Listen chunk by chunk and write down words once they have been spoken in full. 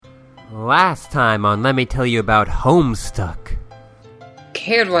Last time on Let Me Tell You About Homestuck.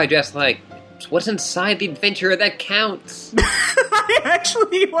 Cared what I dress like. It's what's inside the adventure that counts. I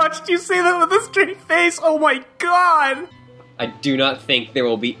actually watched you say that with a straight face. Oh my god! I do not think there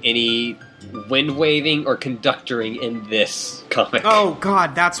will be any wind waving or conductoring in this comic. Oh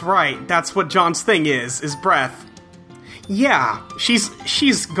god, that's right. That's what John's thing is breath. Yeah,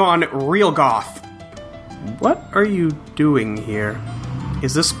 she's gone real goth. What are you doing here?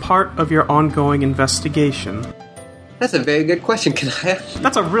 Is this part of your ongoing investigation? That's a very good question, Kanaya.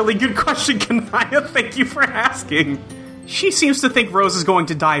 That's a really good question, Kanaya. Thank you for asking. She seems to think Rose is going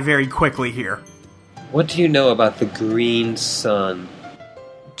to die very quickly here. What do you know about the Green Sun?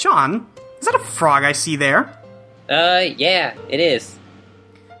 John, is that a frog I see there? Yeah, it is.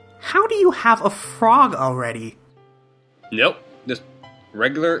 How do you have a frog already? Nope. Just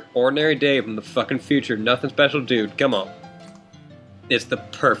regular, ordinary day from the fucking future. Nothing special, dude. Come on. It's the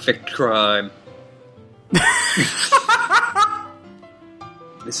perfect crime.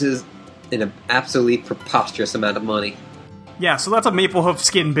 This is an absolutely preposterous amount of money. Yeah, so that's a maple hoof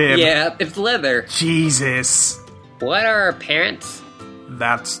skin bib. Yeah, it's leather. Jesus. What are our parents?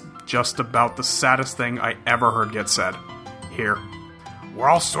 That's just about the saddest thing I ever heard get said. Here. We're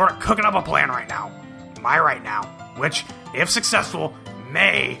all sort of cooking up a plan right now. Right now. Which, if successful,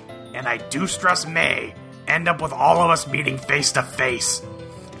 may, and I do stress may, end up with all of us meeting face to face.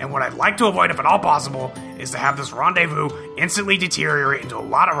 And what I'd like to avoid, if at all possible, is to have this rendezvous instantly deteriorate into a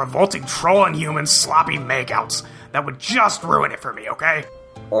lot of revolting troll and human sloppy makeouts. That would just ruin it for me, okay?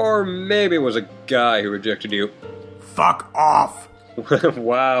 Or maybe it was a guy who rejected you. Fuck off.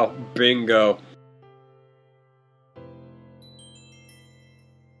 Wow, bingo.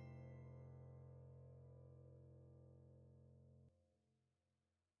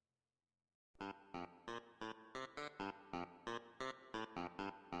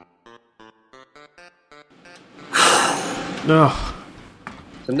 Ugh.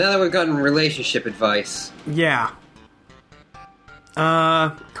 So now that we've gotten relationship advice. Yeah.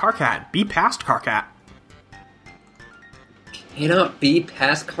 Karkat. Be past Karkat. Cannot be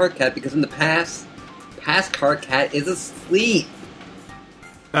past Karkat because in the past Karkat is asleep.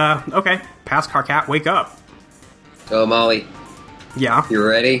 Okay. Past Karkat, wake up. So Molly, Yeah. you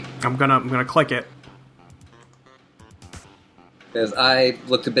ready? I'm gonna click it. Because I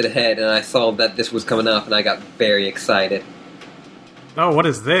looked a bit ahead and I saw that this was coming up and I got very excited. Oh, what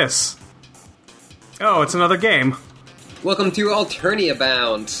is this? Oh, it's another game. Welcome to Alternia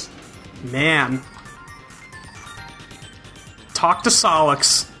Bound. Man. Talk to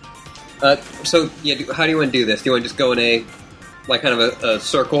Solix. So, yeah, how do you want to do this? Do you want to just go in a, like, kind of a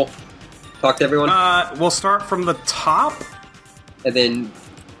circle? Talk to everyone? We'll start from the top. And then...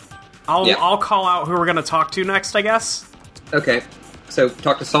 I'll call out who we're gonna talk to next, I guess. Okay. So,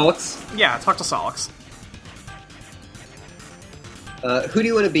 talk to Solix? Yeah, talk to Solix. Who do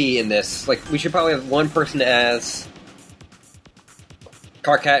you want to be in this? Like, we should probably have one person as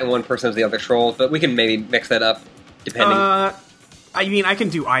Karkat and one person as the other trolls, but we can maybe mix that up, depending. I mean, I can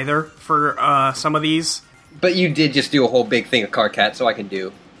do either for, some of these. But you did just do a whole big thing of Karkat, so I can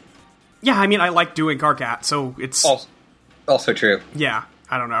do. Yeah, I mean, I like doing Karkat, so it's... Also true. Yeah,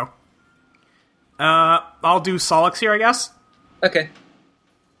 I don't know. I'll do Solix here, I guess. Okay.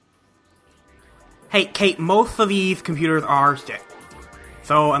 Hey, Kate, most of these computers are shit.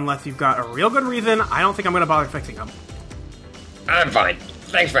 So, unless you've got a real good reason, I don't think I'm gonna bother fixing them. I'm fine.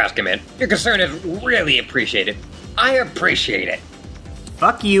 Thanks for asking, man. Your concern is really appreciated. I appreciate it.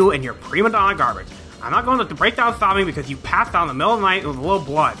 Fuck you and your prima donna garbage. I'm not going to break down sobbing because you passed out in the middle of the night with a little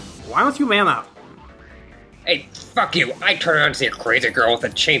blood. Why don't you man up? Hey, fuck you. I turn around and see a crazy girl with a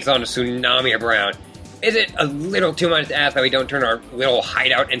chainsaw and a tsunami around. Is it a little too much to ask that we don't turn our little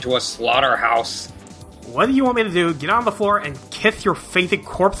hideout into a slaughterhouse? What do you want me to do? Get on the floor and kiss your fainted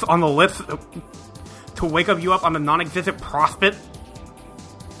corpse on the lips to wake you up on the non-existent prospect?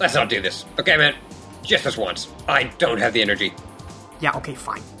 Let's not do this. Okay, man? Just this once. I don't have the energy. Yeah, okay,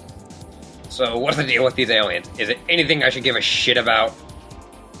 fine. So, what's the deal with these aliens? Is it anything I should give a shit about?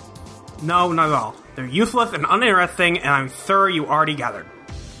 No, not at all. They're useless and uninteresting, and I'm sure you already gathered.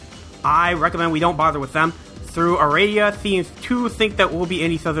 I recommend we don't bother with them. Through Aradia seems to think that we'll be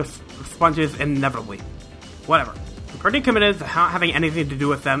in each other's sponges inevitably. Whatever. I'm pretty committed to not having anything to do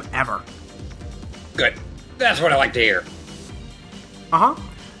with them ever. Good. That's what I like to hear. Uh-huh.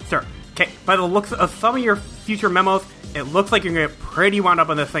 Sir, okay, by the looks of some of your future memos, it looks like you're gonna get pretty wound up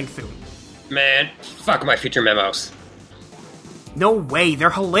on this thing soon. Man, fuck my future memos. No way,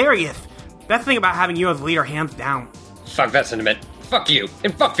 they're hilarious. Best thing about having you as leader, hands down. Fuck that sentiment. Fuck you,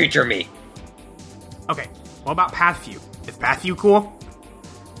 and fuck future me. Okay, what about past you? Is past you cool?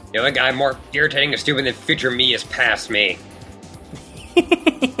 The only guy more irritating and stupid than future me is past me.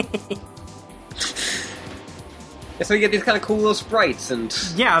 Yeah, so you get these kind of cool little sprites, and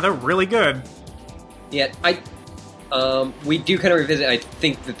Yeah, they're really good. yet we do kind of revisit. I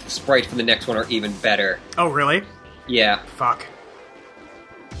think that the sprites for the next one are even better. Oh, really? Yeah, Fuck.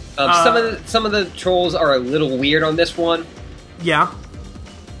 some of the trolls are a little weird on this one, Yeah.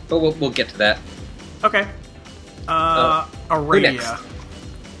 but we'll get to that. Okay. Who next? Aradia.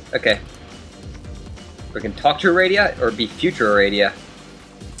 Okay, we can talk to Aradia or be future Aradia.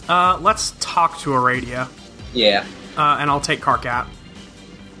 Let's talk to Aradia. Yeah. And I'll take Karkat.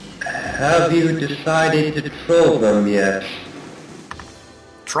 Have you decided to troll them yet?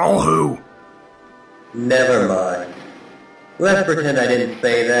 Troll who? Never mind. Let's pretend I didn't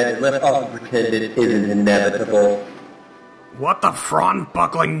say that, and let's also pretend it isn't inevitable. What the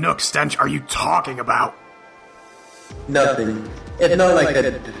frond-buckling nook stench are you talking about? Nothing. It's not like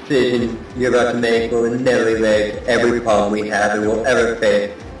the decision you're about to make will inevitably make every problem we have and will ever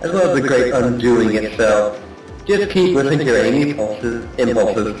face, as well as the great undoing itself. Just keep listening to your impulses.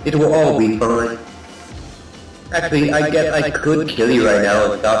 It will all be fine. Actually, I guess I could kill you right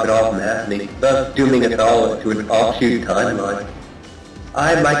now and stop it all from happening, thus dooming us all to an offshoot timeline.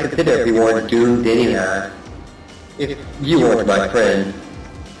 I might consider if we weren't doomed anyhow. If you weren't my friend.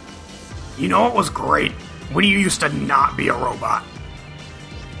 You know what was great? When you used to not be a robot.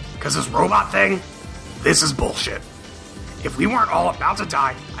 'Cause this robot thing, this is bullshit. If we weren't all about to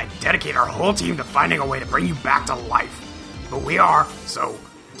die, I'd dedicate our whole team to finding a way to bring you back to life. But we are, so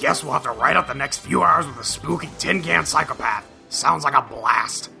guess we'll have to write out the next few hours with a spooky tin can psychopath. Sounds like a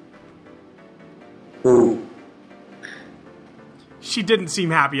blast. Ooh. She didn't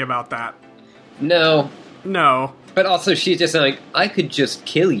seem happy about that. No, No. but also she's just like, I could just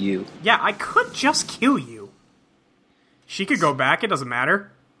kill you. Yeah, I could just kill you. She could go back, it doesn't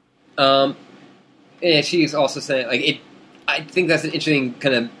matter. And she's also saying, like, it. I think that's an interesting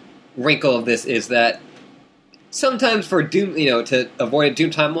kind of wrinkle of this is that sometimes for Doom, to avoid a Doom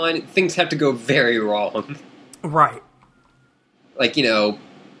timeline, things have to go very wrong. Right. Like,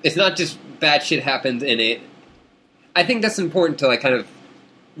 it's not just bad shit happens in it. I think that's important to, like, kind of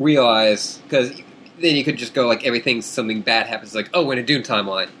realize, because then you could just go, like, something bad happens, like, oh, we're in a Doom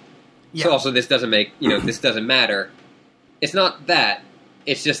timeline. Yeah. So also this doesn't make, this doesn't matter. It's not that.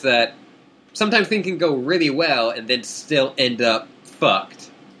 It's just that sometimes things can go really well and then still end up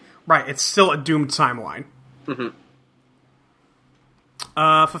fucked. Right, it's still a doomed timeline. Mm-hmm.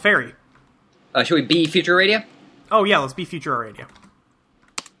 Faferi. Should we be Future Radio? Oh, yeah, let's be Future Aradia.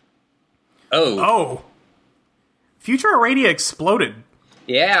 Oh. Future Aradia exploded.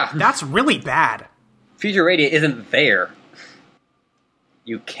 Yeah. That's really bad. Future Radio isn't there.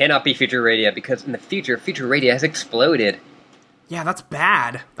 You cannot be Future Radio because in the future, Future Radio has exploded. Yeah, that's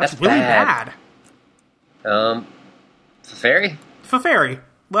bad. That's That's really bad. bad. Fairy? Faferi.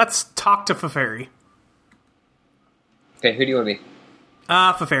 Let's talk to Faferi. Okay, who do you want to be?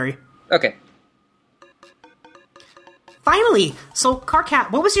 Faferi. Okay. Finally! So,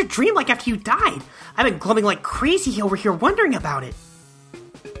 Karkat, what was your dream like after you died? I've been glowing like crazy over here wondering about it.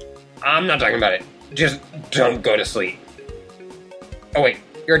 I'm not talking about it. Just don't go to sleep. Oh wait,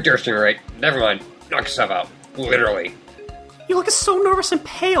 you're a Durstinger, right? Never mind. Knock yourself out. Literally. You look so nervous and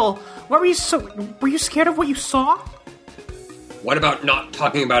pale. Were you scared of what you saw? What about not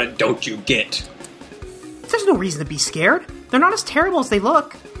talking about it, don't you get? There's no reason to be scared. They're not as terrible as they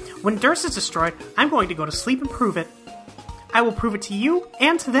look. When Durst is destroyed, I'm going to go to sleep and prove it. I will prove it to you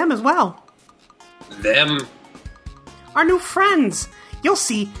and to them as well. Them? Our new friends! You'll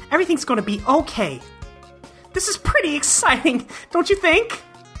see, everything's going to be okay. This is pretty exciting, don't you think?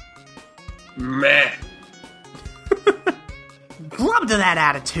 Meh. Love to that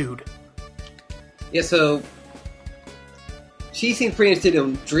attitude. Yeah, so she seems pretty interested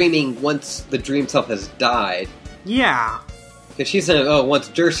in dreaming once the dream self has died. Yeah. Because she's saying, oh, once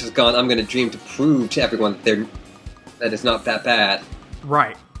Durst is gone, I'm going to dream to prove to everyone that it's not that bad.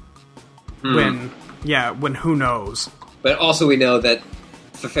 Right. When who knows? But also we know that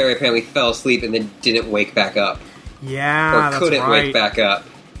Faferi apparently fell asleep and then didn't wake back up. Yeah, Or that's couldn't right. wake back up.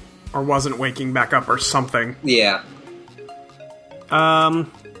 Or wasn't waking back up or something. Yeah.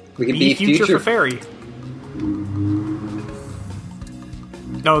 We can Be be future Faferi.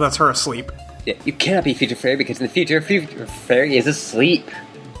 No, that's her asleep. Yeah, you cannot be future fairy because in the future fairy is asleep.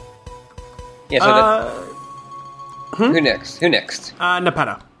 Yeah, so who next? Who next?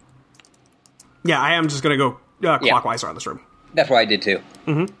 Nepeta. Yeah, I am just gonna go clockwise around this room. That's what I did too.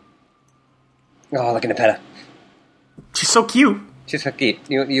 Mm-hmm. Oh, look at Nepeta. She's so cute. She's so cute.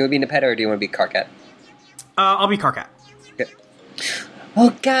 You want to be Nepeta or do you want to be Karkat? I'll be Karkat. Okay.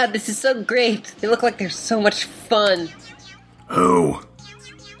 Oh god, this is so great! They look like they're so much fun! Who?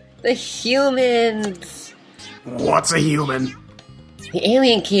 The humans! What's a human? The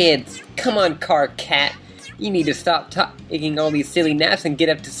alien kids! Come on, Car Cat! You need to stop taking all these silly naps and get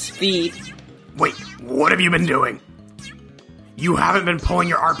up to speed. Wait, what have you been doing? You haven't been pulling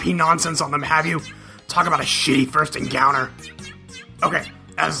your RP nonsense on them, have you? Talk about a shitty first encounter. Okay,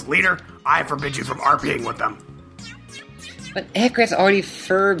 as leader, I forbid you from RPing with them. But Ekris already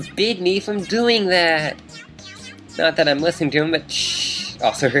forbid me from doing that. Not that I'm listening to him, but shh.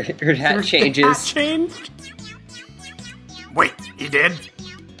 Also, her hat changes. Hat changed? Wait, he did?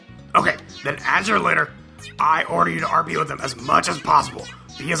 Okay, then as your leader, I order you to RP with them as much as possible.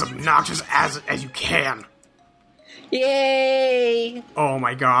 Be as obnoxious as you can. Yay! Oh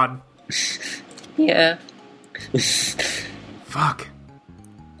my god. Yeah. Fuck.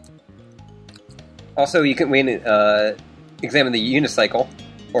 Also, you can examine the unicycle,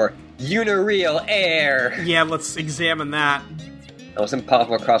 or Unireal Air. Yeah, let's examine that. Almost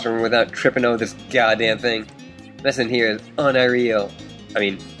impossible to cross a room without tripping over this goddamn thing. This in here is unreal.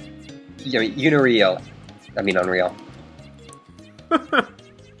 Unireal. Unreal.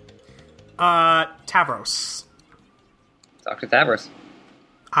 Tavros. Dr. Tavros.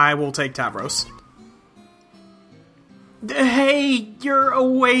 I will take Tavros. Hey, you're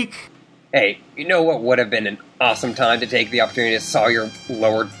awake. Hey, you know what would have been an awesome time to take the opportunity to saw your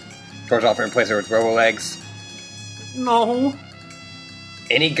lower torso off and replace it with robo-legs? No.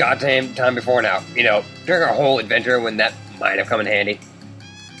 Any goddamn time before now. During our whole adventure when that might have come in handy.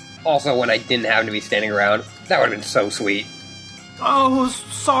 Also, when I didn't happen to be standing around. That would have been so sweet. Oh,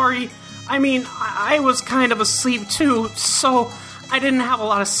 sorry. I was kind of asleep too, so I didn't have a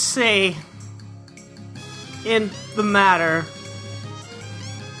lot to say in the matter.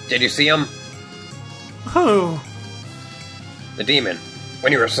 Did you see him? Who? The demon.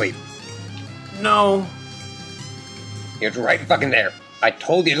 When you were asleep. No. He was right fucking there. I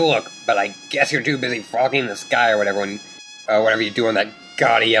told you to look, but I guess you're too busy frogging in the sky or whatever whatever you do on that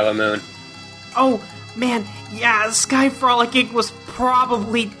gaudy yellow moon. Oh, man, yeah, sky frolicking was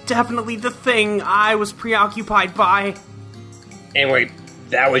definitely the thing I was preoccupied by. Anyway,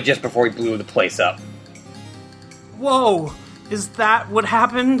 that was just before he blew the place up. Whoa, is that what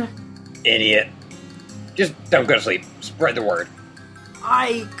happened? Idiot. Just don't go to sleep. Spread the word.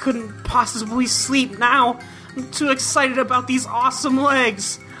 I couldn't possibly sleep now. I'm too excited about these awesome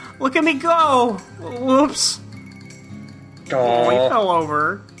legs. Look at me go. Whoops. Oh, he fell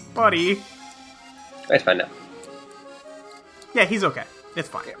over. Buddy. It's fine now. Yeah, he's okay. It's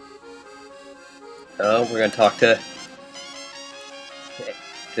fine. Oh, we're gonna talk to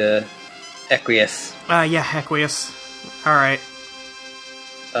Equius. Yeah, Equius. Alright.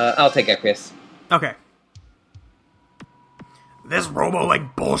 I'll take Equius. Okay. This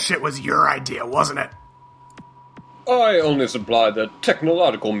robo-leg bullshit was your idea, wasn't it? I only supplied the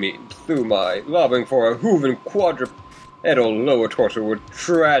technological means through my lobbying for a hooven quadrupedal lower torso were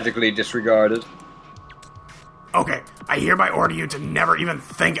tragically disregarded. Okay, I hereby order you to never even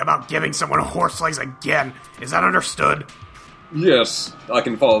think about giving someone horse legs again. Is that understood? Yes, I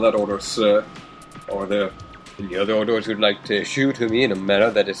can follow that order, sir. Are there any other orders who'd like to issue to me in a manner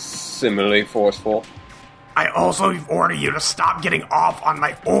that is similarly forceful? I also order you to stop getting off on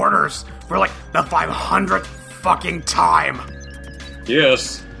my orders for like the 500th fucking time.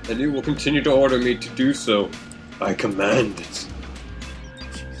 Yes, and you will continue to order me to do so. I command it.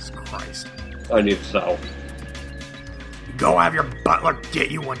 Jesus Christ. I need it now. Go have your butler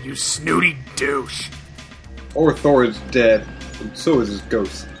get you one, you snooty douche. Our Thor is dead, and so is his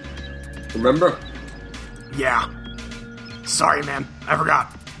ghost. Remember? Yeah. Sorry, man. I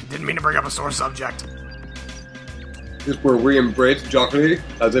forgot. Didn't mean to bring up a sore subject. This where we embrace jocularly,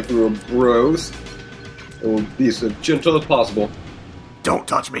 as if we were bros. It will be as gentle as possible. Don't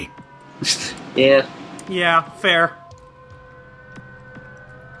touch me. Yeah. Yeah, fair.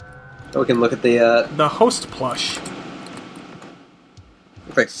 Now we can look at the host plush.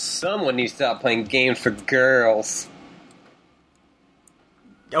 Looks like someone needs to stop playing games for girls.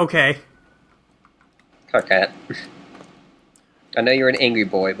 Okay. Carcat. I know you're an angry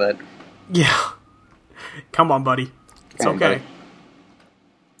boy, but... Yeah. Come on, buddy. It's Come on, okay.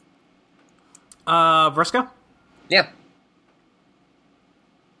 Vriska? Yeah.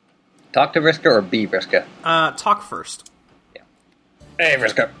 Talk to Vriska or be Vriska? Talk first. Yeah. Hey,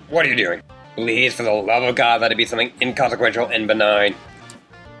 Vriska, what are you doing? Please, for the love of God, let it be something inconsequential and benign.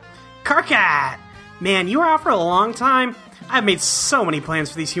 Karkat! Man, you were out for a long time. I've made so many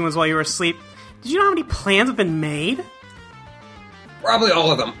plans for these humans while you were asleep. Did you know how many plans have been made? Probably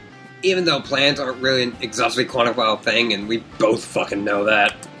all of them. even though plans aren't really an exhaustively quantifiable thing, and we both fucking know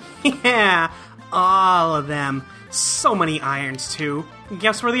that. Yeah, all of them. So many irons, too.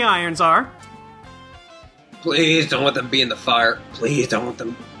 Guess where the irons are? Please don't let them be in the fire. Please don't let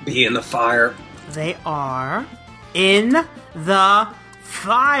them be in the fire. They are in the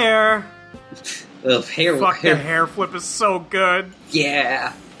fire. Ugh, Fuck, the hair flip is so good.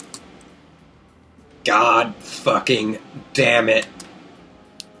 Yeah. God fucking damn it.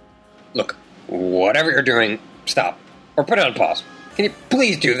 Look, whatever you're doing, stop. Or put it on pause. Can you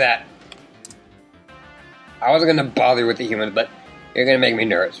please do that? I wasn't gonna bother you with the humans, but you're gonna make me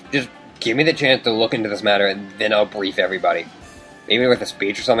nervous. Just give me the chance to look into this matter, and then I'll brief everybody. Maybe with a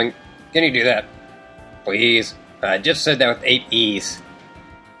speech or something. Can you do that? Please. I just said that with 8 E's.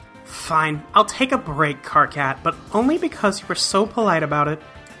 Fine, I'll take a break, Karkat, but only because you were so polite about it.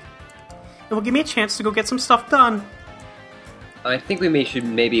 It will give me a chance to go get some stuff done. I think we should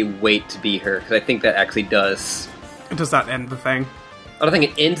maybe wait to be here, because I think that actually does... Does that end the thing? I don't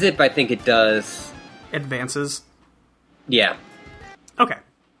think it ends it, but I think it does... Advances? Yeah. Okay.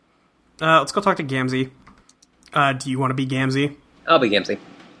 Let's go talk to Gamzee. Do you want to be Gamzee? I'll be Gamzee.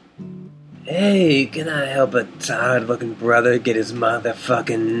 Hey, can I help a tired-looking brother get his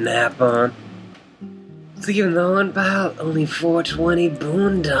motherfucking nap on? Sleeping on, pal? Only $4.20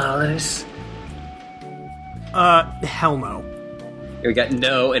 boon dollars. Hell no. We got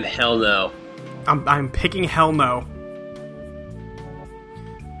no and hell no. I'm picking hell no.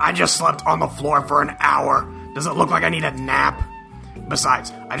 I just slept on the floor for an hour. Does it look like I need a nap?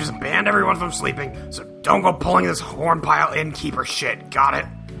 Besides, I just banned everyone from sleeping, so don't go pulling this hornpile innkeeper shit, got it?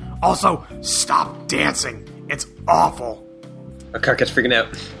 Also, stop dancing. It's awful. Karkat's freaking out.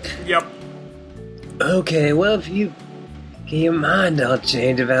 Yep. Okay, well, if you get your mind all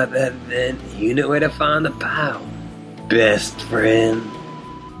changed about that, then you know where to find the pile. Best friend.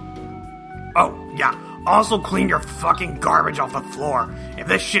 Oh, yeah. Also clean your fucking garbage off the floor. If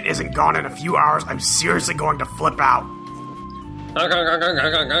this shit isn't gone in a few hours, I'm seriously going to flip out.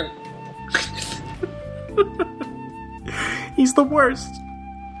 He's the worst.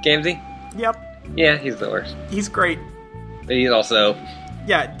 Gamzee? Yep. Yeah, he's the worst. He's great. But he's also...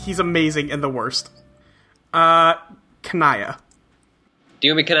 Yeah, he's amazing and the worst. Kanaya. Do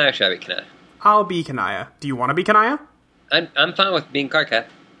you want to be Kanaya or should I be Kanaya? I'll be Kanaya. Do you want to be Kanaya? I'm fine with being Karkat.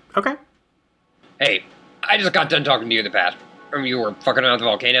 Okay. Hey, I just got done talking to you in the past. Remember you were fucking around the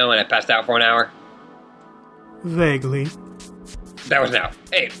volcano and I passed out for an hour? Vaguely. That was now.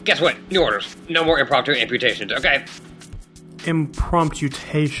 Hey, guess what? New orders. No more impromptu amputations, okay?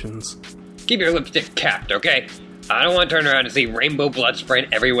 Impromptutations. Keep your lipstick capped, okay? I don't want to turn around and see rainbow blood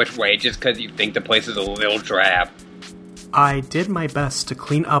spraying every which way just because you think the place is a little drab. I did my best to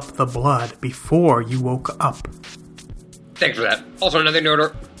clean up the blood before you woke up. Thanks for that. Also, another new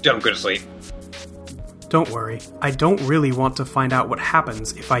order. Don't go to sleep. Don't worry, I don't really want to find out what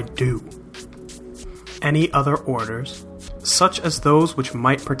happens if I do. Any other orders, such as those which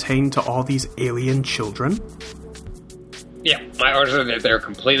might pertain to all these alien children? Yeah, my orders are that they're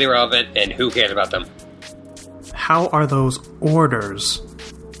completely irrelevant, and who cares about them? How are those orders?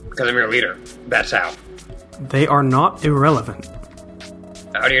 Because I'm your leader. That's how. They are not irrelevant.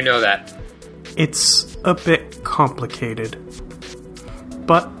 How do you know that? It's a bit complicated.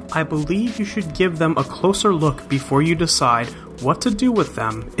 But I believe you should give them a closer look before you decide what to do with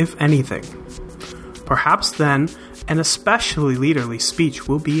them, if anything. Perhaps then, an especially leaderly speech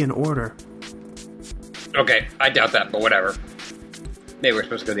will be in order. Okay, I doubt that, but whatever. Maybe we're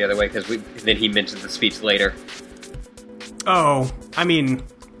supposed to go the other way, because then he mentions the speech later. Oh, I mean,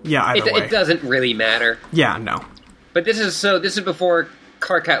 yeah, either way. It doesn't really matter. Yeah, no. But this is before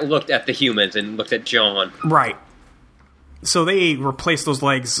Karkat looked at the humans and looked at John. Right. So they replaced those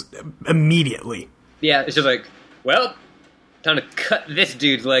legs immediately. Yeah, it's just like, well, time to cut this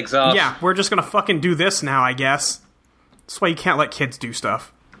dude's legs off. Yeah, we're just gonna fucking do this now, I guess. That's why you can't let kids do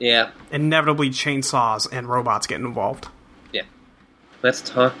stuff. Yeah. Inevitably, chainsaws and robots get involved. Yeah. Let's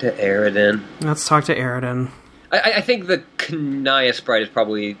talk to Aridin. Let's talk to Aridin. I think the Kanaya sprite is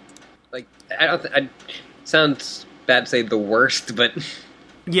probably, like, sounds bad to say the worst, but...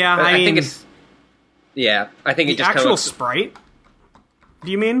 Yeah, but I mean... think it's... Yeah, I think it just kind of... The actual sprite?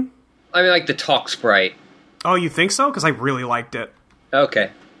 Do you mean? I mean, like, the talk sprite. Oh, you think so? Because I really liked it.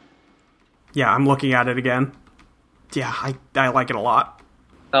 Okay. Yeah, I'm looking at it again. Yeah, I like it a lot.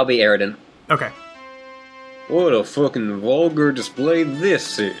 I'll be Aridin. Okay. What a fucking vulgar display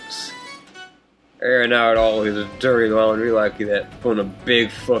this is. Airing out all his dirty laundry like that, putting a big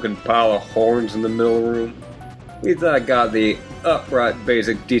fucking pile of horns in the middle of the room. We thought I got the upright,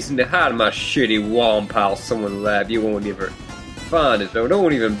 basic, decent to hide my shitty wall pile someone lab. You won't ever find it, so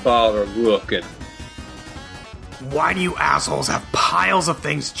don't even bother looking. Why do you assholes have piles of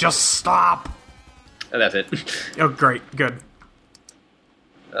things? Just stop! And that's it. Oh, great. Good.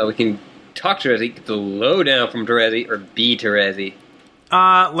 We can talk to Terezi, get the lowdown from Terezi, or be Terezi.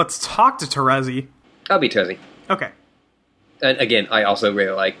 Let's talk to Terezi. I'll be Terezi. Okay. And again, I also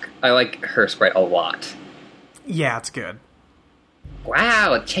really like her sprite a lot. Yeah, it's good.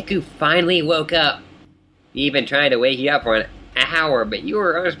 Wow, Cheku finally woke up. We've been trying to wake you up for an hour, but you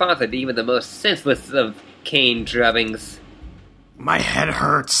were unresponsive to even the most senseless of cane drubbings. My head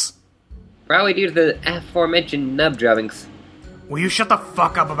hurts. Probably due to the aforementioned nub drubbings. Will you shut the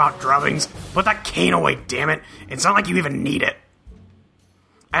fuck up about drubbings? Put that cane away, damn it. It's not like you even need it.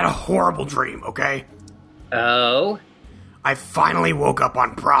 I had a horrible dream, okay? Oh? I finally woke up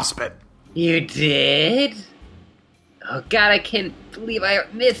on Prospect. You did? Oh god, I can't believe I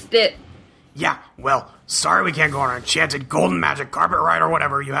missed it. Yeah, well, sorry we can't go on our enchanted golden magic carpet ride or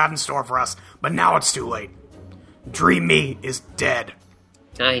whatever you had in store for us, but now it's too late. Dream Me is dead.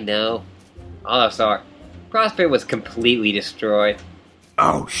 I know. All I saw, Prospect was completely destroyed.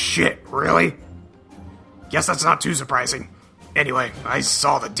 Oh shit, really? Guess that's not too surprising. Anyway, I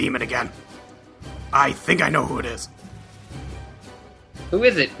saw the demon again. I think I know who it is. Who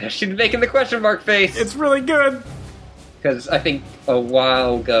is it? I should be making the question mark face. It's really good. Because I think a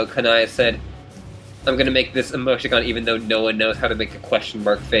while ago, Kanaya said, I'm going to make this emoticon even though no one knows how to make a question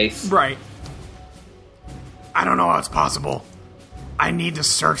mark face. Right. I don't know how it's possible. I need to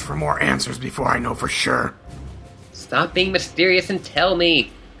search for more answers before I know for sure. Stop being mysterious and tell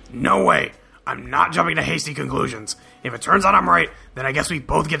me. No way. I'm not jumping to hasty conclusions. If it turns out I'm right, then I guess we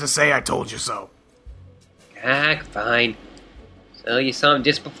both get to say I told you so. Ah, fine. So you saw him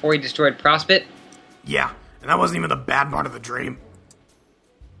just before he destroyed Prospect? Yeah, and that wasn't even the bad part of the dream.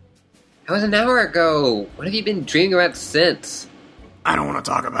 That was an hour ago. What have you been dreaming about since? I don't want to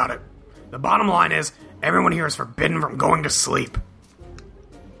talk about it. The bottom line is, everyone here is forbidden from going to sleep.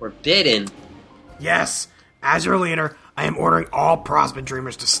 Forbidden? Yes, as your leader, I am ordering all Prospect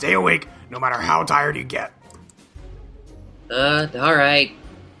Dreamers to stay awake no matter how tired you get. Alright.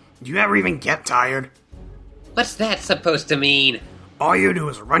 Do you ever even get tired? What's that supposed to mean? All you do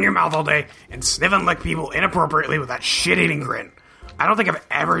is run your mouth all day and sniff and lick people inappropriately with that shit-eating grin. I don't think I've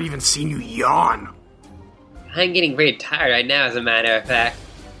ever even seen you yawn. I'm getting pretty tired right now, as a matter of fact.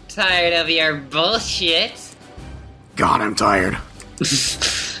 Tired of your bullshit. God, I'm tired.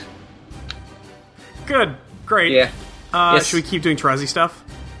 Good. Great. Yeah. Yes. Should we keep doing Terezi stuff?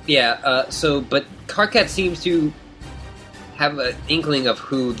 Yeah, but Karkat seems to have an inkling of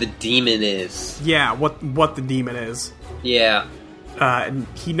who the demon is. Yeah, what the demon is. Yeah. And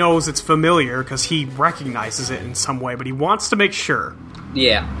he knows it's familiar because he recognizes it in some way, but he wants to make sure.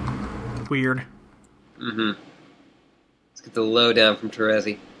 Yeah. Weird. Mm-hmm. Let's get the lowdown from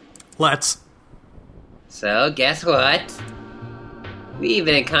Terezi. Let's. So, guess what? We've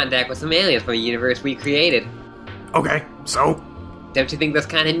been in contact with some aliens from a universe we created. Okay, so? Don't you think that's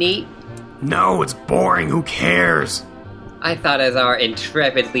kind of neat? No, it's boring. Who cares? I thought as our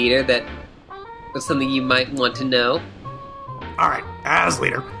intrepid leader that was something you might want to know. Alright, as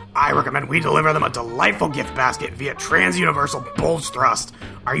leader, I recommend we deliver them a delightful gift basket via Trans-Universal Bulge Thrust.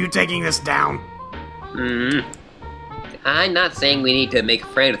 Are you taking this down? I'm not saying we need to make a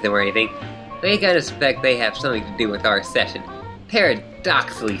friend with them or anything. I kind of suspect they have something to do with our session.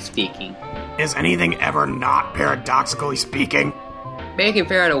 Paradoxically speaking. Is anything ever not paradoxically speaking? Maybe we can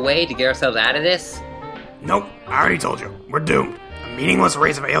figure out a way to get ourselves out of this? Nope, I already told you. We're doomed. A meaningless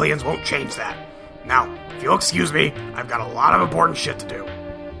race of aliens won't change that. Now, if you'll excuse me, I've got a lot of important shit to do.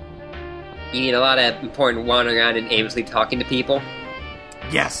 You need a lot of important wandering around and aimlessly talking to people?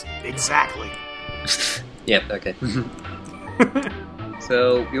 Yes, exactly. Yep, okay.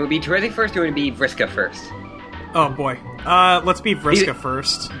 So, you will be Terezi first, or you will be Vriska first? Oh boy. Let's be Vriska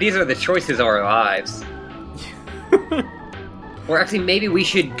first. These are the choices of our lives. Or actually, maybe we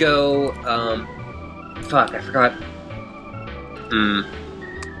should go, fuck, I forgot.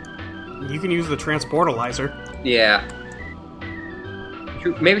 You can use the transportalizer. Yeah.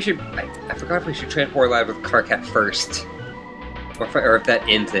 Maybe we should... I forgot if we should transport live with Karkat first. Or if that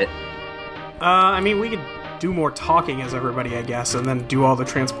ends it. I mean, we could do more talking as everybody, I guess, and then do all the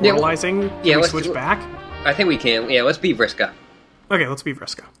transportalizing. Yeah, Can we let's switch back? I think we can. Yeah, let's be Vriska. Okay, let's be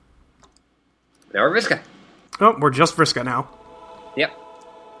Vriska. Now we're Vriska. Oh, we're just Vriska now. Yep.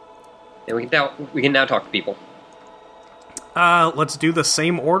 And we can now talk to people. Let's do the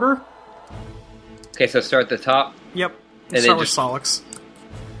same order. Okay, so start at the top. Yep. And Start then with Solix.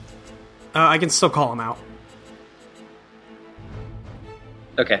 I can still call him out.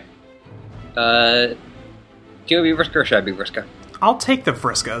 Okay. Do you want to be Vriska or should I be Vriska? I'll take the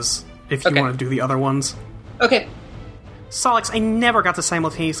Vriskas, if you want to do the other ones. Okay. Solix, I never got to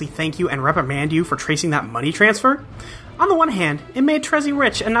simultaneously thank you and reprimand you for tracing that money transfer. On the one hand, it made Trezzy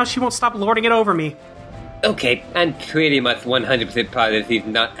rich, and now she won't stop lording it over me. Okay, I'm pretty much 100% positive he's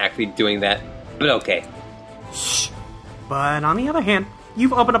not actually doing that, but okay. Shh. But on the other hand,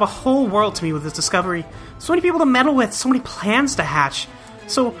 you've opened up a whole world to me with this discovery. So many people to meddle with, so many plans to hatch.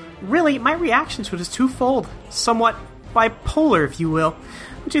 So, really, my reaction to it is twofold. Somewhat bipolar, if you will.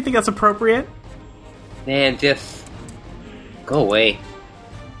 Would you think that's appropriate? Man, just go away.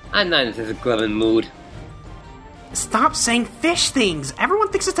 I'm not in such a glowing mood. Stop saying fish things! Everyone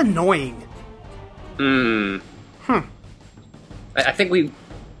thinks it's annoying. I think we...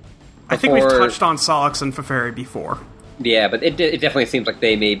 I think we've touched on Solix and Feferi before. Yeah, but it definitely seems like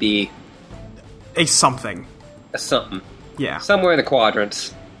they may be... A something. A something. Yeah. Somewhere in the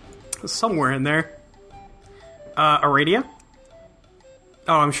quadrants. Somewhere in there. Aradia?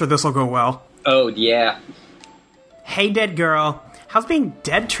 Oh, I'm sure this'll go well. Oh, yeah. Hey, dead girl. How's being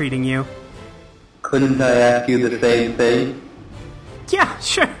dead treating you? Couldn't I ask you the same thing? Yeah,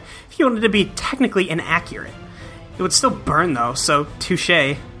 sure. If you wanted to be technically inaccurate. It would still burn, though, so touche.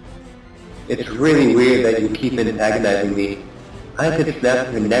 It's really weird that you keep antagonizing me. I could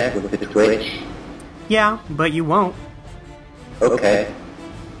snap your neck with the twitch. Yeah, but you won't. Okay.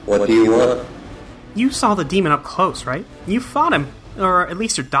 What do you want? You saw the demon up close, right? You fought him. Or at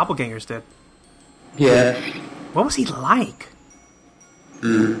least your doppelgangers did. Yeah. What was he like?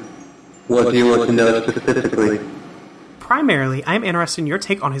 What do you want to know specifically? Primarily, I'm interested in your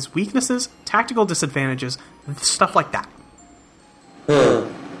take on his weaknesses, tactical disadvantages, stuff like that.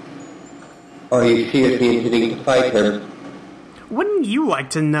 Are you seriously intending to fight him? Wouldn't you like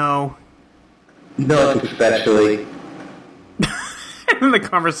to know? Not especially. And the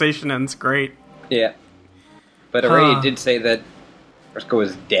conversation ends great. Yeah. But Aradia did say that Vriska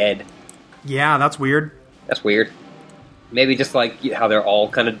was dead. Yeah, that's weird. That's weird. Maybe just like how they're all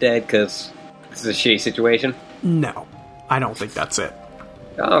kind of dead because this is a shitty situation. No, I don't think that's it.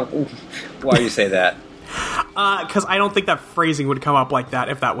 Oh, why do you say that? Because I don't think that phrasing would come up like that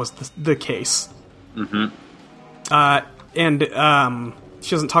if that was the case. Mm-hmm. And she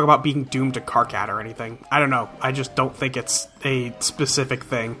doesn't talk about being doomed to Karkat or anything. I don't know. I just don't think it's a specific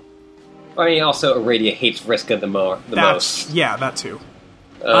thing. I mean, also, Aradia hates Vriska the most. Yeah, that too.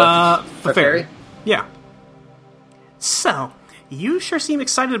 Feferi? Yeah. So, you sure seem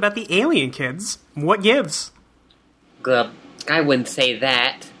excited about the alien kids. What gives? I wouldn't say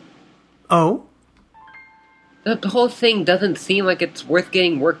that. Oh? The whole thing doesn't seem like it's worth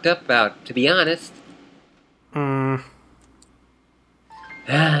getting worked up about, to be honest.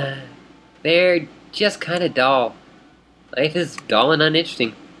 They're just kind of dull. Life is dull and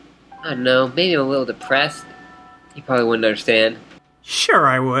uninteresting. I don't know, maybe I'm a little depressed. You probably wouldn't understand. Sure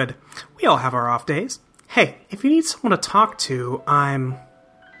I would. We all have our off days. Hey, if you need someone to talk to, I'm...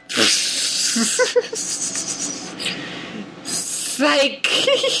 Psych!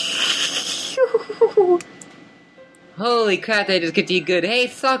 Holy crap, that just get you good. Hey,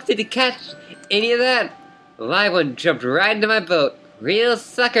 Sock, did you catch any of that? The live one jumped right into my boat. Real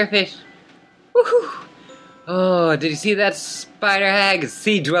suckerfish. Woohoo! Oh, did you see that spider hag?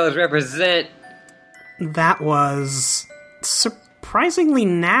 Sea dwellers represent. That was surprisingly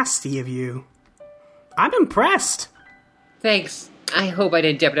nasty of you. I'm impressed. Thanks. I hope I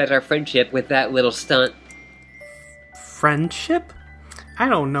didn't jeopardize our friendship with that little stunt. Friendship? I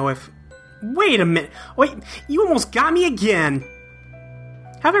don't know if... Wait a minute. Wait, you almost got me again.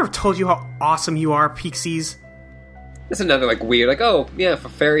 Have I ever told you how awesome you are, Pixies? That's another, weird, oh, yeah,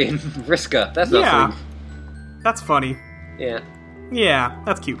 Feferi and Vriska. That's nothing. Yeah. That's funny. Yeah. Yeah,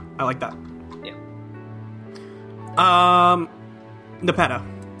 that's cute. I like that. Yeah. Nepeta.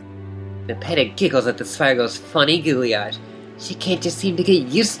 Nepeta giggles at the Spyro's funny googly eyes. She can't just seem to get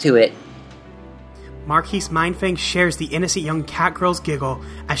used to it. Marquise Mindfang shares the innocent young cat girl's giggle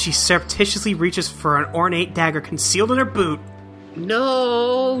as she surreptitiously reaches for an ornate dagger concealed in her boot.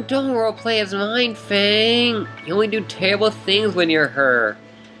 No, don't roleplay as Mindfang. You only do terrible things when you're her.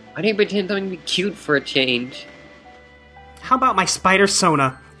 Why don't you pretend something to be cute for a change? How about my spider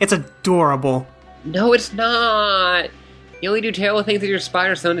Sona? It's adorable. No, it's not. You only do terrible things with your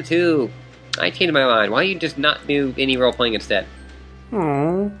spider Sona too. I changed my mind. Why don't you just not do any roleplaying instead?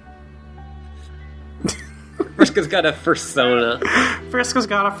 Aww. Vriska's got a persona. Vriska's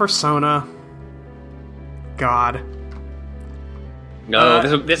got a persona. God.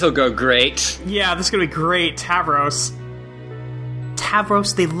 No, this'll go great. Yeah, this is gonna be great. Tavros.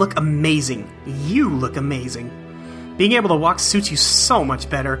 Tavros, they look amazing. You look amazing. Being able to walk suits you so much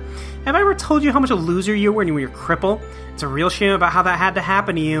better. Have I ever told you how much a loser you were when you were a cripple? It's a real shame about how that had to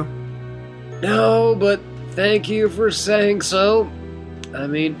happen to you. No, but thank you for saying so. I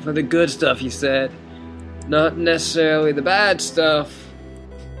mean, for the good stuff you said. Not necessarily the bad stuff.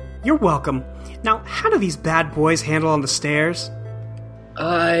 You're welcome. Now, how do these bad boys handle on the stairs?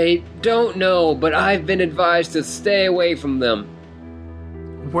 I don't know, but I've been advised to stay away from them.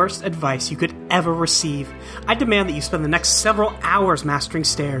 Worst advice you could ever receive. I demand that you spend the next several hours mastering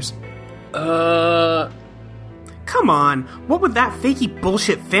stairs. Come on, what would that fakey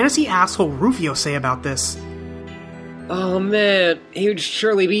bullshit fantasy asshole Rufio say about this? Oh man, he would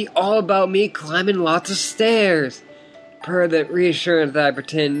surely be all about me climbing lots of stairs. Per the reassurance that I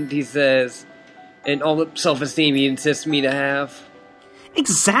pretend he says, and all the self-esteem he insists me to have.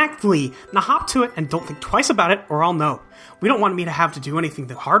 Exactly! Now hop to it and don't think twice about it or I'll know. We don't want me to have to do anything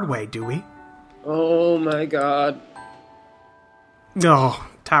the hard way, do we? Oh my god. Oh,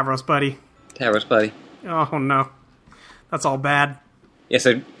 Tavros, buddy. Tavros, buddy. Oh no. That's all bad. Yeah,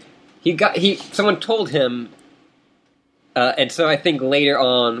 so someone told him, and so I think later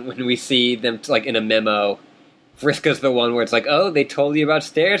on when we see them like in a memo, Vriska's the one where it's like, oh, they told you about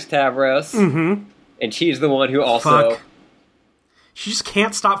stairs, Tavros. Mm-hmm. And she's the one who also... Fuck. She just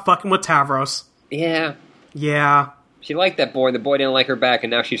can't stop fucking with Tavros. Yeah. Yeah. She liked that boy, the boy didn't like her back,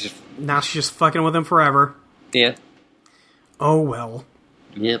 and now she's just fucking with him forever. Yeah. Oh well.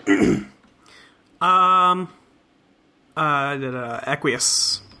 Yep.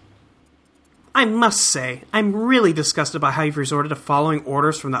 Equius. I must say, I'm really disgusted by how you've resorted to following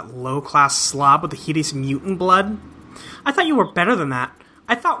orders from that low-class slob with the hideous mutant blood. I thought you were better than that.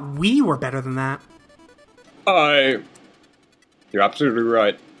 I thought we were better than that. You're absolutely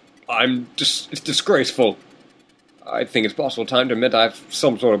right. It's disgraceful. I think it's possible time to admit I have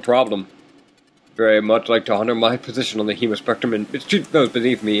some sort of problem. Very much like to honor my position on the hemospectrum and mistreat those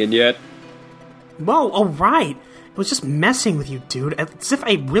beneath me, and yet... Whoa, alright. I was just messing with you, dude. As if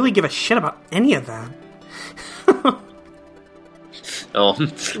I really give a shit about any of that. Oh.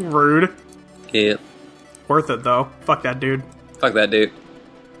 Rude. Yeah. Worth it, though. Fuck that dude. Fuck that dude.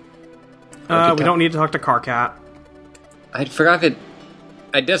 We don't need to talk to Karkat. I forgot if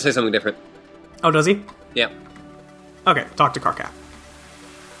I did say something different. Oh, does he? Yeah. Okay, talk to Karkat.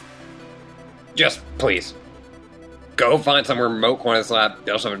 Just, please. Go find some remote corner of this lab,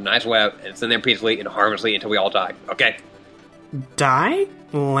 build some nice web, and send them peacefully and harmlessly until we all die, okay? Die?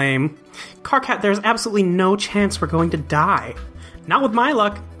 Lame. Karkat, there's absolutely no chance we're going to die. Not with my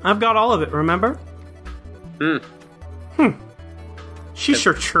luck. I've got all of it, remember? She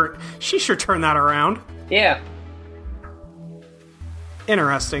sure turned that around. Yeah.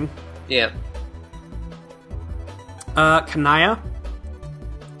 Interesting. Yeah. Kanaya?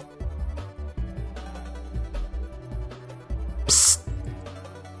 Psst.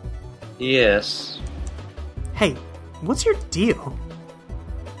 Yes. Hey, what's your deal?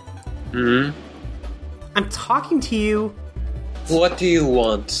 I'm talking to you. What do you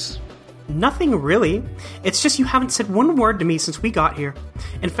want? Nothing really. It's just you haven't said one word to me since we got here.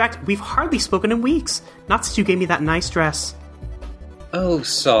 In fact, we've hardly spoken in weeks. Not since you gave me that nice dress. Oh,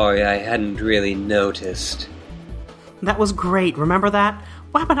 sorry, I hadn't really noticed. That was great, remember that?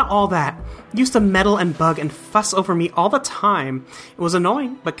 What happened to all that? You used to meddle and bug and fuss over me all the time. It was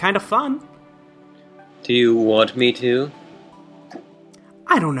annoying, but kind of fun. Do you want me to?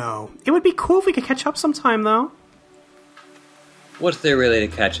 I don't know. It would be cool if we could catch up sometime, though. What's there really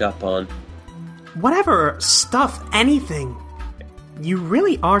to catch up on? Whatever. Stuff. Anything. You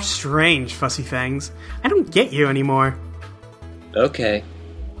really are strange, Fussy Fangs. I don't get you anymore. Okay.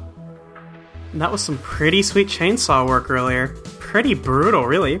 That was some pretty sweet chainsaw work earlier. Pretty brutal,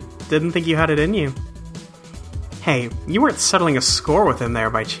 really. Didn't think you had it in you. Hey, you weren't settling a score with him there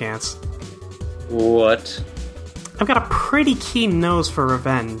by chance. What? I've got a pretty keen nose for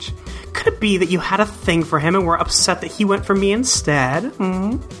revenge. Could it be that you had a thing for him and were upset that he went for me instead?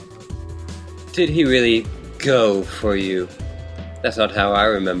 Did he really go for you? That's not how I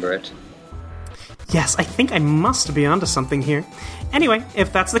remember it. Yes, I think I must be onto something here. Anyway,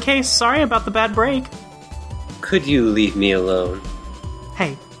 if that's the case, sorry about the bad break. Could you leave me alone?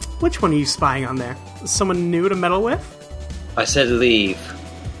 Hey, which one are you spying on there? Someone new to meddle with? I said leave.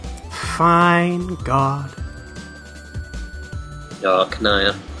 Fine, God. Oh,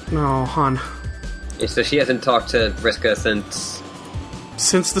 Kanaya. Oh, hon. Yeah, so she hasn't talked to Vriska since...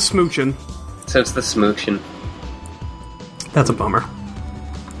 Since the smoochin'. Since the smoochin'. That's a bummer.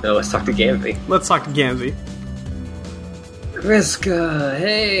 No, let's talk to Gamzee. Let's talk to Gamzee. Vriska,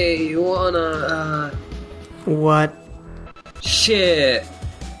 hey, you wanna, What? Shit.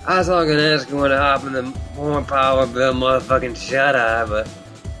 I was all gonna ask you wanna hop in the more power bill motherfucking shut-eye, but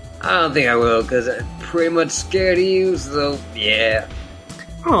I don't think I will, because I'm pretty much scared of you, so yeah.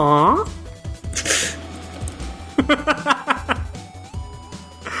 Aww.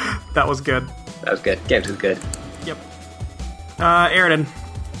 That was good. That was good. Games was good. Yep. Aridin.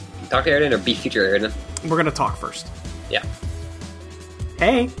 Talk to Aridin or be future Aridin? We're gonna talk first. Yeah.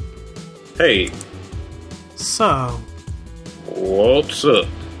 Hey. Hey, So, what's up?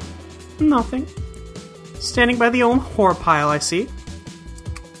 nothing. Standing by the old whore pile, I see.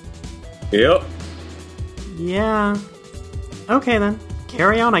 Yep. Yeah. Okay then.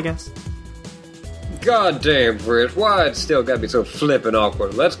 Carry on, I guess. Goddamn, Britt, why it still gotta be so flippin'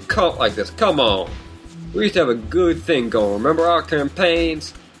 awkward? Let's cut like this, come on. We used to have a good thing going, remember our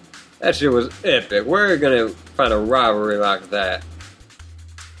campaigns? That shit was epic. We're gonna find a rivalry like that.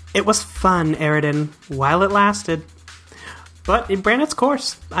 It was fun, Aridin, while it lasted. But it ran its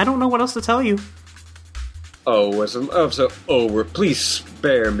course. I don't know what else to tell you. Oh, was some episode over, please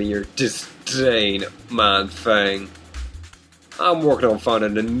spare me your disdain, Mind Fang. I'm working on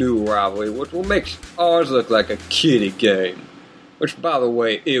finding a new rivalry, which will make ours look like a kiddie game. Which, by the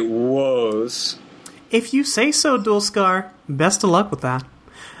way, it was. If you say so, Dualscar. Best of luck with that.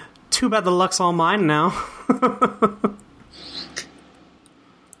 Too bad the luck's all mine now.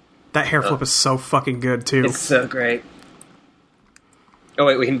 That hair flip is so fucking good, too. It's so great. Oh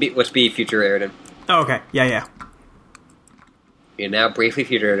wait, let's be future Aridin. Oh, okay, yeah. You're now briefly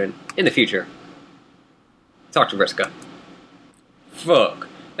future Aridin. In the future. Talk to Vriska. Fuck.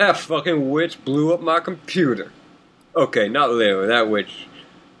 That fucking witch blew up my computer. Okay, not literally, that witch.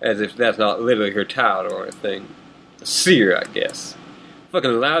 As if that's not literally her title or anything. A seer, I guess.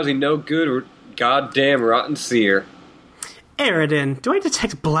 Fucking lousy, no good, or goddamn rotten seer. Aridin, do I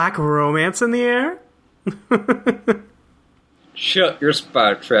detect black romance in the air? Shut your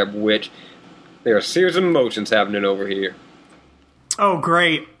spider trap, witch. There are serious emotions happening over here. Oh,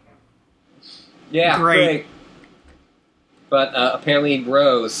 great. Yeah, Great. But apparently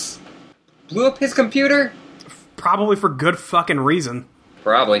Rose blew up his computer? Probably for good fucking reason.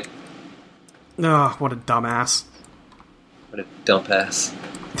 Probably. Ugh, what a dumbass. What a dump ass.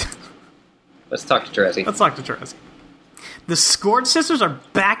 Let's talk to Terezi. Let's talk to Terezi. The Scourge Sisters are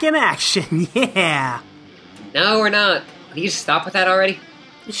back in action, yeah! No, we're not. Will you stop with that already?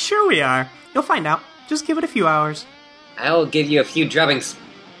 Sure we are. You'll find out. Just give it a few hours. I'll give you a few drubbings.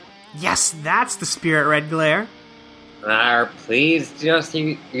 Yes, that's the spirit, Red Glare. Please do not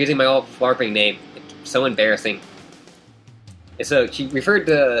keep using my old LARPing name. It's so embarrassing. So, she referred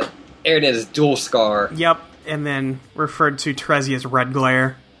to Aridin as Dualscar. Yep, and then referred to Terezi as Red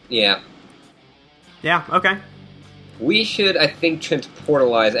Glare. Yeah. Yeah, okay. We should, I think,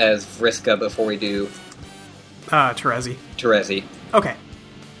 transportalize as Vriska before we do Terezi. Terezi. Okay.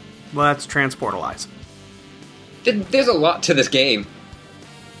 Let's transportalize. There's a lot to this game.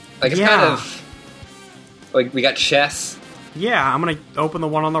 Like, it's kind of... Like, we got chess. Yeah, I'm gonna open the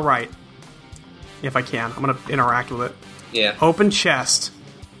one on the right. If I can. I'm gonna interact with it. Yeah. Open chest.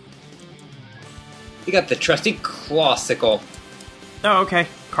 You got the trusty clawsicle. Oh, okay.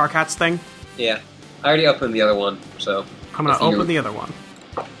 Carcats thing. Yeah. I already opened the other one, so... I'm gonna open the other one.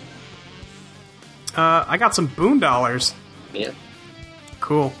 I got some boondollars. Yeah.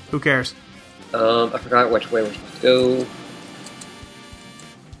 Cool. Who cares? I forgot which way we're supposed to go.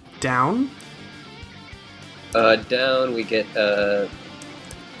 Down? Down we get, I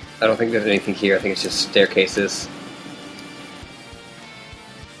don't think there's anything here. I think it's just staircases.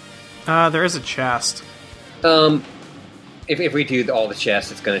 There is a chest. If we do all the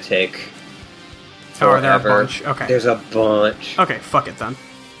chests, it's gonna take Oh, are there a forever. bunch? Okay. There's a bunch. Okay, fuck it then.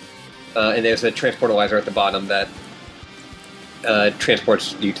 And there's a transportalizer at the bottom that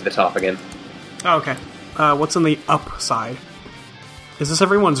transports you to the top again. Oh, okay. What's in the up side? Is this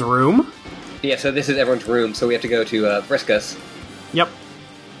everyone's room? Yeah, so this is everyone's room, so we have to go to Vriska's. Yep.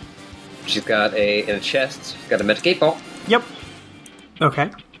 She's got in a chest, she's got a magic 8-ball. Yep.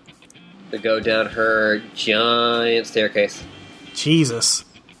 Okay. To go down her giant staircase. Jesus.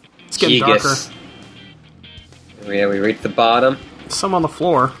 It's getting darker. Yeah, we reach the bottom. Some on the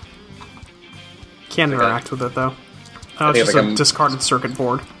floor. Can't interact with it, though. Oh, it's just a discarded circuit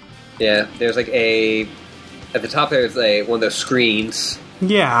board. Yeah, there's like a... At the top there's one of those screens.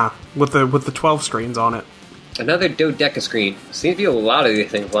 Yeah, with the 12 screens on it. Another dodeca screen. Seems to be a lot of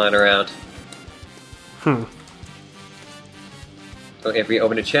these things lying around. Okay, if we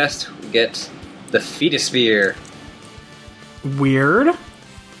open a chest, we get the Fetusphere. Weird.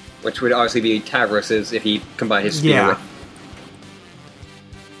 Which would obviously be Tavros's if he combined his spear with.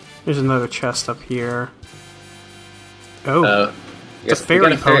 There's another chest up here. Oh. It's a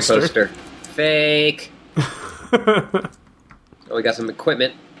fairy we got a poster. Fake! Oh, we got some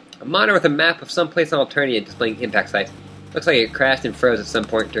equipment. A monitor with a map of someplace on Alternia displaying impact sites. Looks like it crashed and froze at some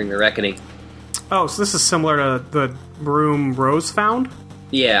point during the reckoning. Oh, so this is similar to the room Rose found?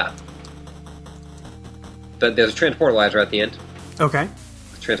 Yeah. But there's a transportalizer at the end. Okay.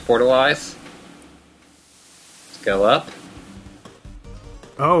 Transportalize. Let's go up.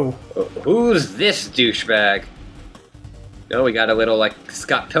 Oh. Who's this douchebag? Oh, we got a little, like,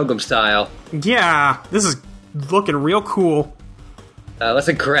 Scott Pilgrim style. Yeah, this is looking real cool. Let's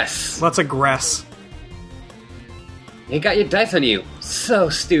aggress. Let's aggress. You got your dice on you. So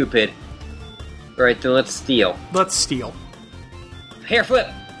stupid. Alright, then let's steal. Let's steal. Hair flip!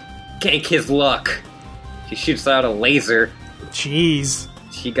 Gank his luck. She shoots out a laser. Jeez.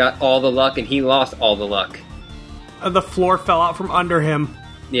 She got all the luck and he lost all the luck. The floor fell out from under him.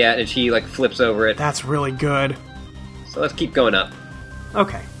 Yeah, and she, like, flips over it. That's really good. So let's keep going up.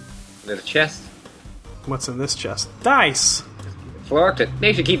 Okay. There's a chest. What's in this chest? Dice! Floor to maybe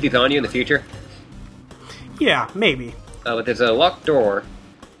you should keep these on you in the future. Yeah, maybe. But there's a locked door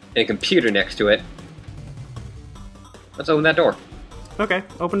and a computer next to it. Let's open that door. Okay,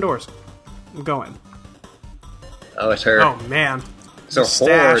 open doors. I'm going. Oh, it's her. Oh, man. So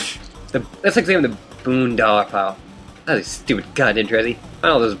Stash. Horde. Let's examine the boondollar pile. That is stupid goddamn Trezzy.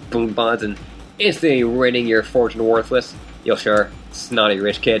 Find all those boon bonds and instantly renting your fortune worthless. You'll sure. Snotty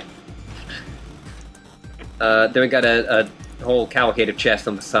rich kid. Then we got a whole cavalcade of chests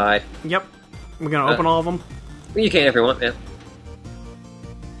on the side. Yep. We're gonna open all of them? You can if you want, yeah.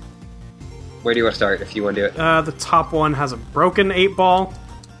 Where do you want to start if you want to do it? The top one has a broken 8-ball.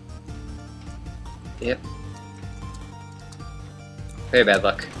 Yep. Very bad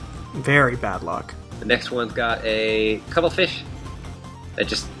luck. Very bad luck. The next one's got a couple fish that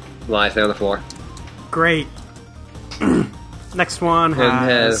just lies there on the floor. Great. Next one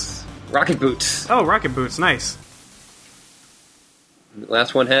has rocket boots. Oh, rocket boots. Nice. The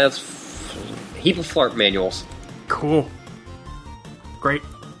last one has a heap of flarp manuals. Cool. Great.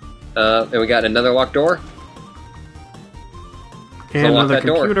 And we got another locked door. And unlock another that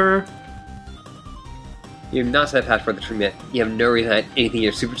door. computer. You have not set a password for the room yet. You have no reason to hide anything in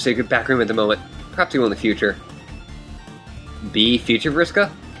your super secret back room at the moment. Perhaps you will in the future. B. Future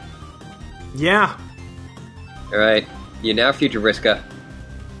Vriska? Yeah. Alright. You're now Future Vriska.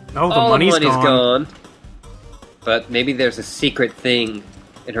 Oh, the All money's the money's gone. gone. But maybe there's a secret thing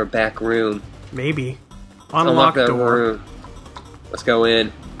in her back room. Maybe. Let's Unlock that door. room. Let's go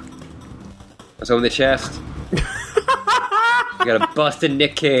in. Let's open the chest. We got a busted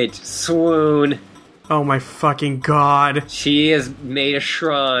Nick Cage. Swoon. Oh my fucking god. She has made a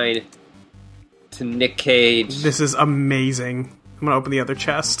shrine to Nick Cage. This is amazing. I'm gonna open the other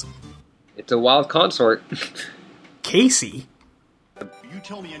chest. It's a wild consort. Casey?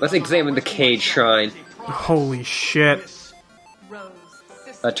 Let's examine the Cage shrine. Holy shit.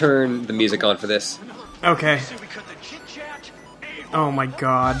 Turn the music on for this. Okay. Oh my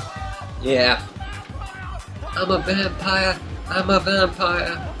god. Yeah. I'm a vampire. I'm a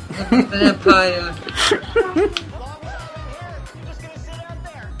vampire. I'm a vampire.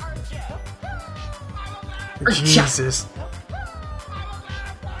 Jesus.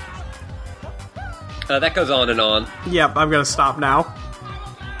 That goes on and on. Yep, I'm gonna stop now.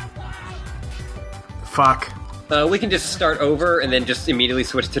 Fuck. We can just start over and then just immediately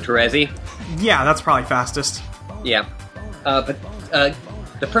switch to Terezi. Yeah, that's probably fastest. Yeah. But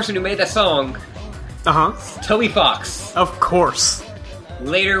the person who made that song, Uh-huh. Toby Fox, Of course.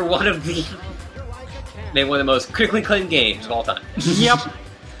 later made one of the most critically acclaimed games of all time. Yep.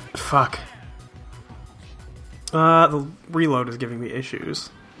 Fuck. The reload is giving me issues.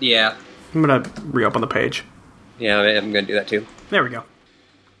 Yeah. I'm gonna reopen the page. Yeah, I'm gonna do that too. There we go.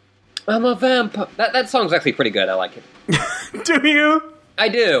 I'm a vampire. That song's actually pretty good. I like it. Do you? I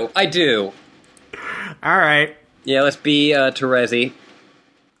do. Alright. Yeah, let's be Terezi.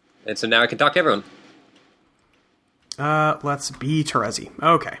 And so now I can talk to everyone. Let's be Terezi.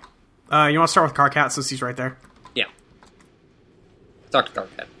 Okay. You want to start with Carcat since he's right there? Yeah. Talk to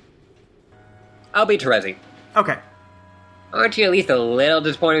Carcat. I'll be Terezi. Okay. Aren't you at least a little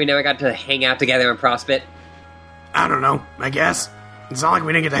disappointed we never got to hang out together in Prospit? I don't know, I guess. It's not like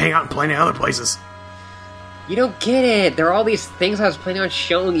we didn't get to hang out in plenty of other places. You don't get it. There are all these things I was planning on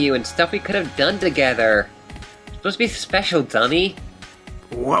showing you and stuff we could have done together. It's supposed to be special, dummy.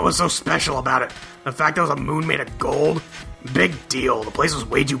 What was so special about it? The fact there was a moon made of gold? Big deal. The place was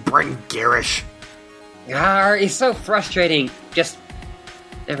way too bright and garish. It's so frustrating. Just...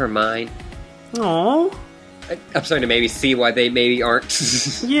 never mind. Aww. I'm starting to maybe see why they maybe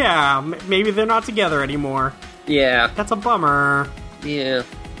aren't. Yeah, maybe they're not together anymore. Yeah. That's a bummer. Yeah.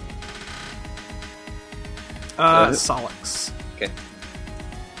 Solix. Okay.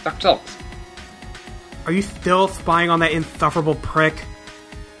 Dr. Salk. Are you still spying on that insufferable prick?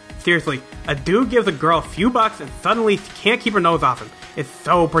 Seriously, a dude gives a girl a few bucks and suddenly can't keep her nose off him. It's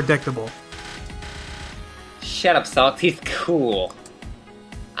so predictable. Shut up, Salk. He's cool.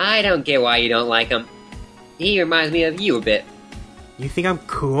 I don't get why you don't like him. He reminds me of you a bit. You think I'm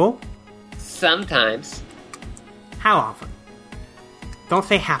cool? Sometimes. How often? Don't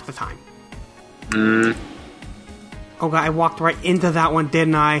say half the time. Oh god, I walked right into that one,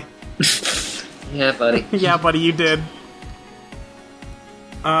 didn't I? Yeah, buddy. Yeah, buddy, you did.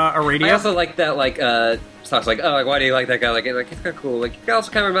 Aradia? I also like that, like, Salk's like, oh, like, why do you like that guy? Like, it's kind of cool. Like, he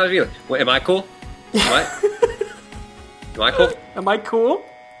also kind of reminds me of you. Wait, am I cool? What? Am I cool? Am I cool?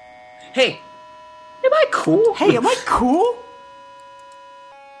 Hey! Am I cool? Hey, am I cool?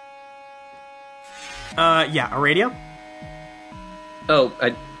 Yeah, Aradia? Oh,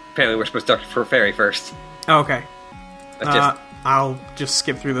 apparently we're supposed to talk for Fairy first. Oh, okay. Let's just... I'll just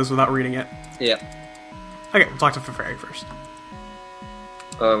skip through this without reading it. Yeah. Okay, we'll talk to Fairy first.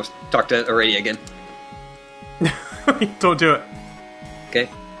 Let's talk to Aradia again. Don't do it. Okay?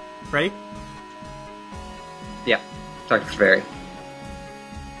 Ready? Yeah. Talk to Fairy.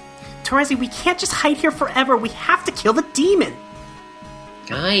 Terezi, we can't just hide here forever. We have to kill the demon.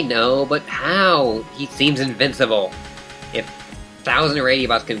 I know, but how? He seems invincible. If 1,000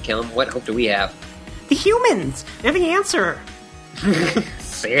 Radiabots can kill him, what hope do we have? The humans! They're the answer.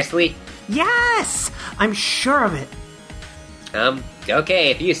 Seriously? Yes! I'm sure of it.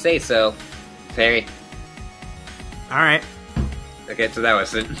 Okay, if you say so. Fairy. Alright. Okay, so that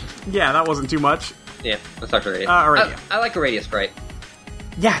was it. Yeah, that wasn't too much. Yeah, let's talk to Aradia. Aradia. I like Aradia Sprite.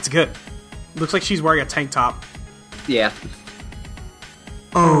 Yeah, it's good. Looks like she's wearing a tank top. Yeah.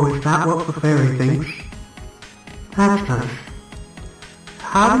 Oh, is that what the fairy thinks? That's nice.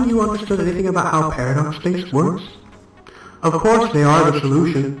 Haven't you understood anything about how paradox space works? Of course they are the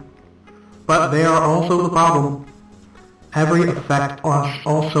solution, but they are also the problem. Every effect is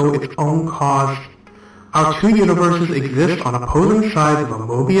also its own cause. Our two universes exist on opposing sides of a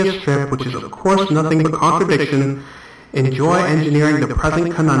Mobius strip, which is of course nothing but contradiction. Enjoy engineering the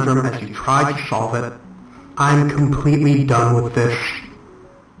present conundrum as you try to solve it. I'm completely done with this.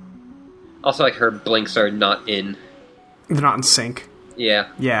 Also, like, her blinks are not in. They're not in sync. Yeah.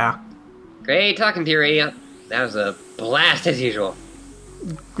 Yeah. Great talking to you, Aradia. That was a blast as usual.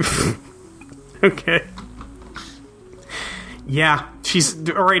 Okay. Yeah,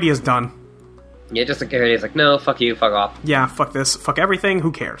 Aradia's done. Yeah, just like Aradia's like, no, fuck you, fuck off. Yeah, fuck this, fuck everything,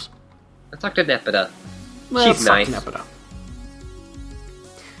 who cares? Let's talk to Nepeta. Well, She's nice. Nepeta.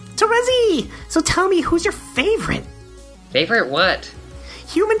 Terezi! So tell me, who's your favorite? Favorite what?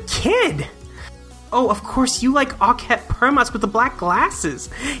 Human kid! Oh, of course, you like Aukhet Permutz with the black glasses.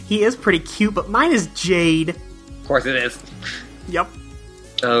 He is pretty cute, but mine is Jade. Of course it is. Yep.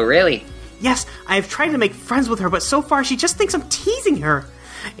 Oh, really? Yes, I have tried to make friends with her, but so far she just thinks I'm teasing her.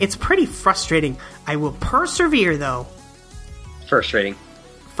 It's pretty frustrating. I will persevere, though. Frustrating.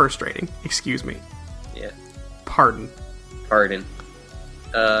 Frustrating. Excuse me. Yeah. Pardon.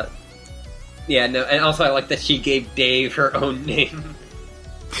 Yeah, no, and also I like that she gave Dave her own name.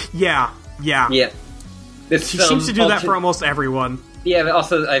 Yeah. Yeah. She seems to do that for almost everyone. Yeah, but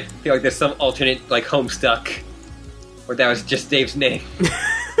also I feel like there's some alternate, like, Homestuck, where that was just Dave's name.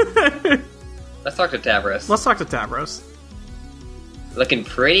 Let's talk to Tavros. Let's talk to Tavros. Looking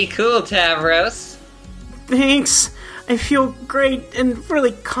pretty cool, Tavros. Thanks. I feel great and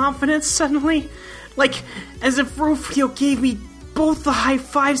really confident suddenly. Like, as if Rufio gave me both the high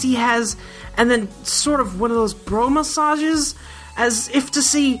fives he has, and then sort of one of those bro massages, as if to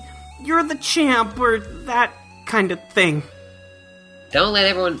say, you're the champ, or that kind of thing. Don't let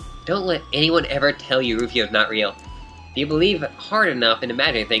anyone ever tell you Rufio's not real. If you believe hard enough in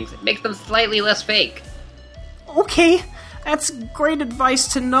imagining things, it makes them slightly less fake. Okay, that's great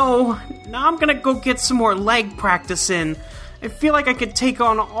advice to know. Now I'm gonna go get some more leg practice in. I feel like I could take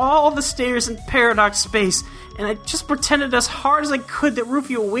on all the stairs in Paradox Space, and I just pretended as hard as I could that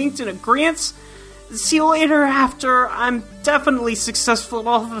Rufio winked in agreeance. See you later after I'm definitely successful at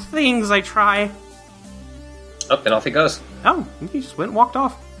all the things I try. Oh, and off he goes. Oh, he just went and walked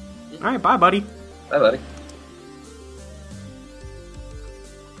off. Alright, bye, buddy. Bye, buddy.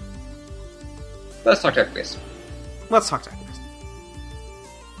 Let's talk to Hercules. Let's talk to Hercules.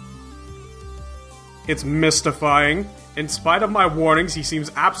 It's mystifying. In spite of my warnings, he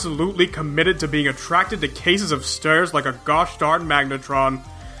seems absolutely committed to being attracted to cases of stairs like a gosh darn magnetron.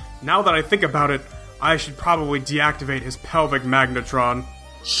 Now that I think about it, I should probably deactivate his pelvic magnetron.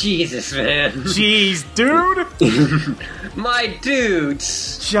 Jesus, man. Jeez, dude! My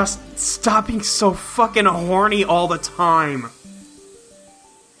dudes! Just stop being so fucking horny all the time.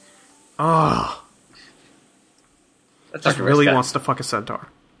 Oh, Let's just talk to really Vriska. wants to fuck a centaur.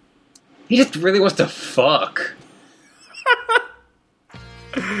 He just really wants to fuck.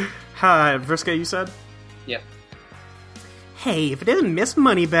 Hi, Vriska, you said? Yeah. Hey, if it isn't Miss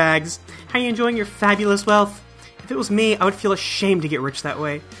Moneybags, how are you enjoying your fabulous wealth? If it was me, I would feel ashamed to get rich that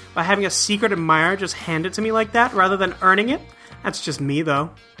way. By having a secret admirer just hand it to me like that, rather than earning it. That's just me, though.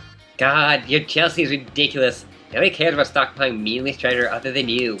 God, your jealousy is ridiculous. Nobody cares about stockpiling meaningless treasure other than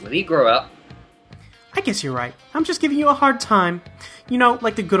you. Will you grow up? I guess you're right. I'm just giving you a hard time. You know,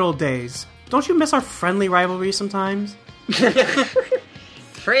 like the good old days. Don't you miss our friendly rivalry sometimes?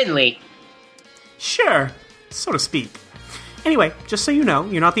 Friendly? Sure, so to speak. Anyway, just so you know,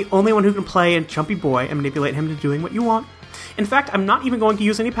 you're not the only one who can play a chumpy boy and manipulate him into doing what you want. In fact, I'm not even going to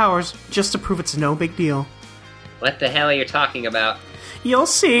use any powers, just to prove it's no big deal. What the hell are you talking about? You'll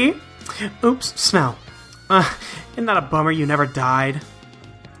see. Oops, smell. Isn't that a bummer you never died?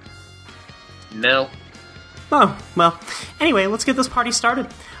 No. Oh, well, anyway, let's get this party started.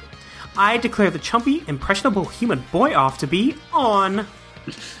 I declare the chumpy, impressionable human boy off to be on...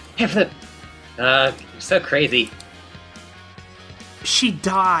 You're so crazy. She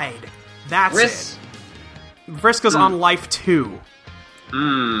died. That's Vrisk. it. Vriska's on life 2.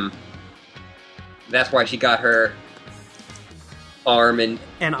 That's why she got her arm and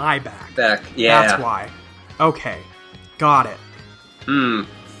And eye back. back. Yeah. That's why. Okay. Got it.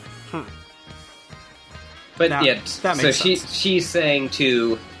 But That- yeah, that so makes sense. she's saying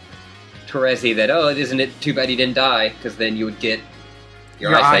to Terezi that, oh, isn't it too bad he didn't die? Because then you would get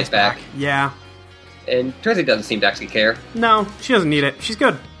your eyesight eyes back. Yeah. And Terezi doesn't seem to actually care. No, she doesn't need it. She's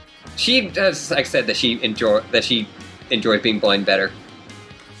good. She does, like I said, that she enjoys being blind better.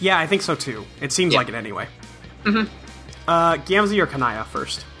 Yeah, I think so too. It seems Yeah. like it anyway. Gamzee or Kanaya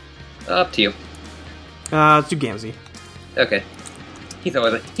first? Up to you. Let's do Gamzee. Okay. He's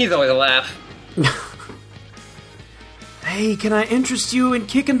always a laugh. Hey, can I interest you in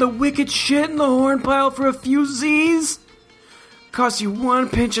kicking the wicked shit in the horn pile for a few Z's? Cost you 1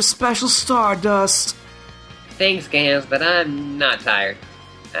 pinch of special stardust. Thanks, Gams, but I'm not tired.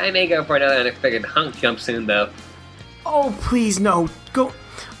 I may go for another unexpected hunk jump soon, though. Oh, please no. Go.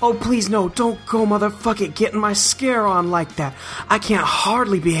 Oh, please no. Don't go, motherfucker, getting my scare on like that. I can't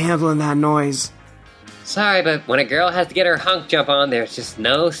hardly be handling that noise. Sorry, but when a girl has to get her hunk jump on, there's just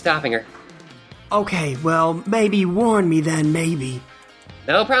no stopping her. Okay, well, maybe warn me then, maybe.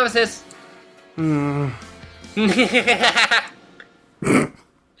 No promises.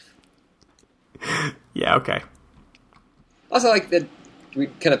 Yeah, okay. Also, like, we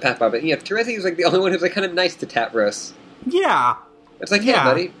kind of passed by, but, Terezi was, like, the only one who's, like, kind of nice to Tapros. Yeah. It's like, hey, Yeah.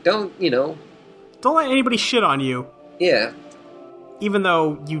 buddy, don't, Don't let anybody shit on you. yeah. Even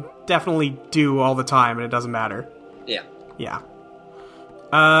though you definitely do all the time and it doesn't matter. Yeah. Yeah.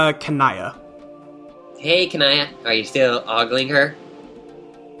 Kanaya. Hey, Kanaya, are you still ogling her?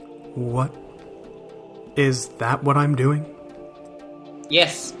 What? Is that what I'm doing?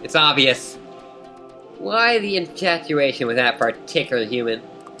 Yes, it's obvious. Why the infatuation with that particular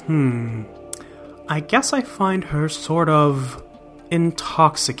human? I guess I find her sort of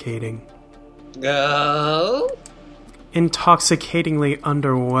intoxicating. Go? Intoxicatingly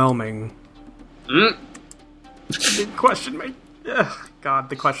underwhelming. Question mark. Ugh, God,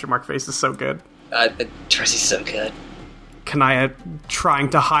 the question mark face is so good. Terezi's so good. Kanaya trying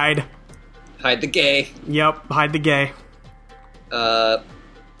to hide. Hide the gay. Yep, hide the gay.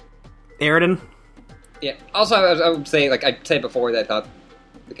 Aridin? Yeah. Also, I would say, like I said before, that I thought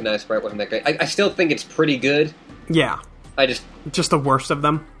the Kanaya sprite wasn't that great. I still think it's pretty good. Yeah. I just, Just the worst of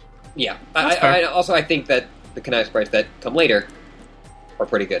them. yeah. That's fair. I think that the Kanaya sprites that come later are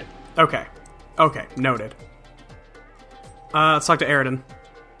pretty good. Okay. Okay, noted. Let's talk to Aridin.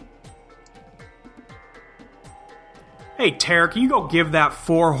 Hey, Tara, can you go give that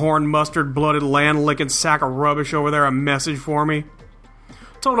four-horn, mustard-blooded, land-licking sack of rubbish over there a message for me?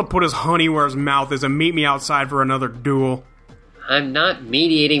 Tell him to put his honey where his mouth is and meet me outside for another duel. I'm not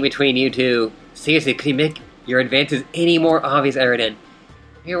mediating between you two. Seriously, could you make your advances any more obvious, Aridin?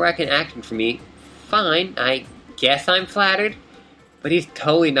 You're working action for me. Fine, I guess I'm flattered. But he's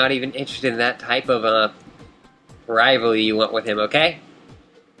totally not even interested in that type of, rivalry you want with him, okay?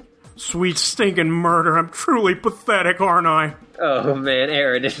 Sweet stinking murder, I'm truly pathetic, aren't I? Oh man,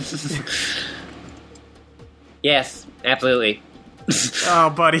 Aridin. Yes, absolutely. Oh,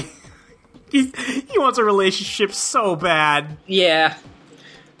 buddy. He wants a relationship so bad. Yeah.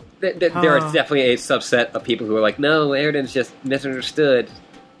 There is definitely a subset of people who are like, no, Aridin's just misunderstood.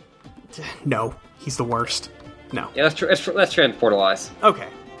 No, he's the worst. No. Yeah, let's transportalize. Okay.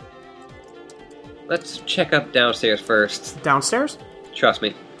 Let's check up downstairs first. Downstairs? Trust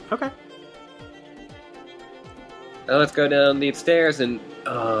me. Okay. Now let's go down these stairs and...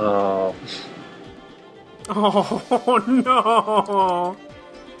 Oh... Oh, no!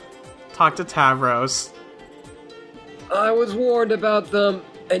 Talk to Tavros. I was warned about them,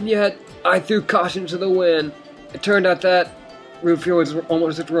 and yet I threw caution to the wind. It turned out that Rufio was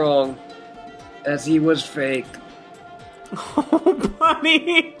almost wrong, as he was fake. Oh,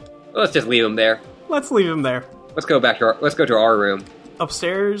 buddy! Let's just leave him there. Let's leave him there. Let's go to our room.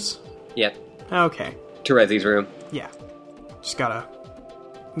 Upstairs? Yep. Okay. Terezi's room. Yeah. Just gotta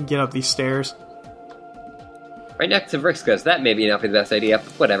get up these stairs. Right next to Vrixka's. That may be not be the best idea.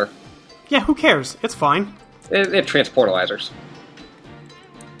 Whatever. Yeah, who cares? It's fine. They have transportalizers.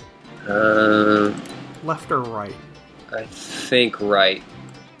 Left or right? I think right.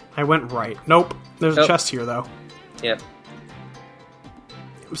 I went right. Nope. There's a chest here, though. Yep.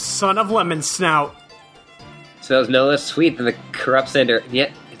 Son of Lemon Snout. Smells no less sweet than the corrupt cinder,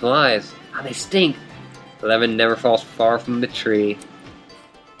 yet it lies. How they stink. The lemon never falls far from the tree.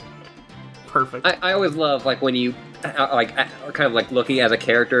 Perfect. I always love, like, when you, like, kind of, like, looking as a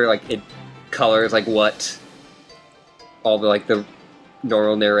character, like, it colors, like, what all the, like, the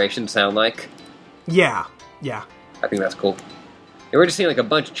normal narrations sound like. Yeah. Yeah. I think that's cool. And we're just seeing, like, a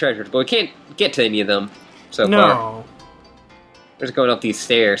bunch of treasures, but we can't get to any of them so far. No. We're just going up these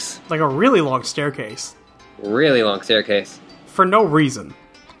stairs. Like a really long staircase. Really long staircase. For no reason.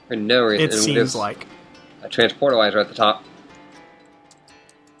 For no reason. It seems like. A transportalizer at the top.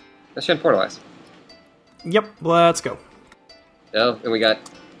 Let's transportalize. Yep, let's go. Oh, and we got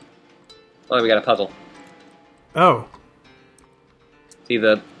a puzzle. Oh. See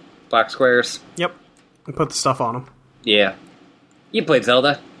the black squares? Yep. And put the stuff on them. Yeah. You played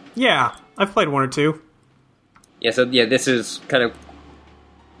Zelda? Yeah, I've played one or two. Yeah, so yeah, this is kind of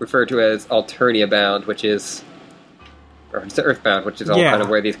referred to as Alternia Bound, which is... Or it's Earthbound, which is all kind of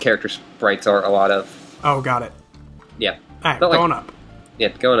where these character sprites are a lot of. Oh, got it. Yeah. Alright, Not going up. Yeah,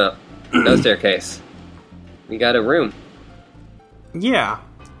 going up. No staircase. We got a room. Yeah.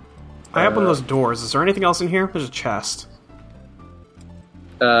 I opened those doors. Is there anything else in here? There's a chest.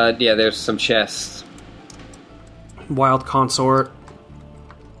 Yeah, there's some chests. Wild Consort.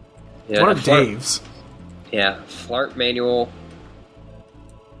 Yeah, What are Dave's? Yeah, Flart Manual.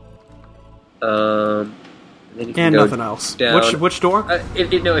 And then you can And go nothing else. down. Which door?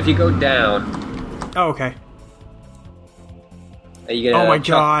 If you go down, Oh, okay. you get Oh my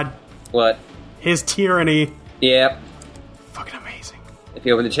god. What? His tyranny. Yep. Fucking amazing. If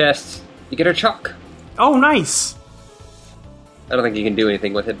you open the chest, you get her chalk. Oh, nice. I don't think you can do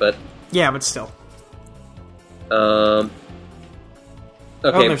anything with it, but... Yeah, but still. Okay,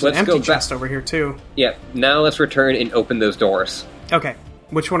 There's let's an go empty back. chest over here, too. Yeah, now let's return and open those doors. Okay.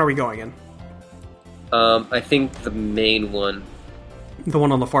 Which one are we going in? I think the main one. The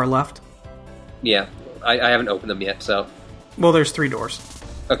one on the far left? Yeah, I haven't opened them yet, so... Well, there's 3 doors.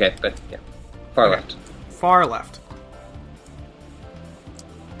 Okay, but yeah. Far Okay. left. Far left.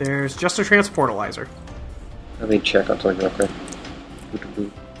 There's just a transportalizer. Let me check on something real quick.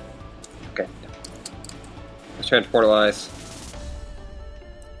 Okay. Let's transportalize.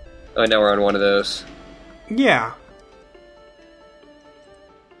 Oh, now we're on one of those. Yeah.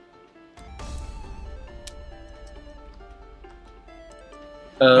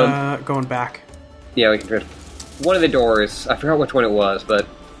 Going back. Yeah, we can try. One of the doors, I forgot which one it was, but...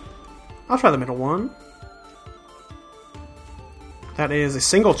 I'll try the middle one. That is a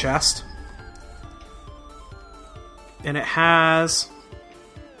single chest. And it has...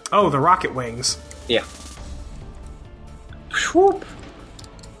 Oh, the rocket wings. Yeah. Whoop!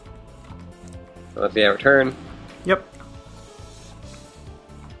 So let's return. Yep.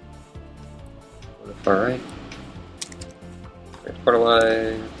 On the far right.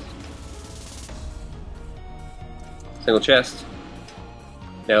 Transportalize. Single chest.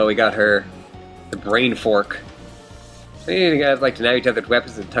 No, we got her the brain fork. So you guys like to nab each other's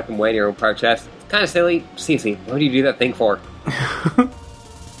weapons and tuck them away in your own private chest. Kind of silly. Cece, what do you do that thing for?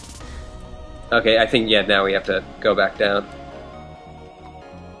 Okay, I think, yeah, now we have to go back down.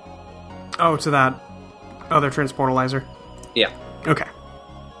 Oh, to that other transportalizer. Yeah, Okay.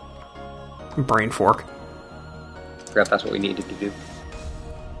 Brain fork. forgot that's what we needed to do.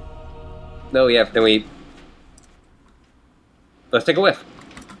 No, yeah, then we... Let's take a whiff.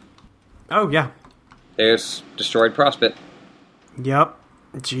 Oh, yeah. There's destroyed Prospect. Yep.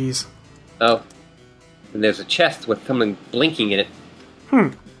 Jeez. Oh. And there's a chest with something blinking in it.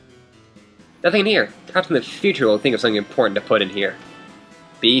 Nothing in here. Perhaps in the future we'll think of something important to put in here.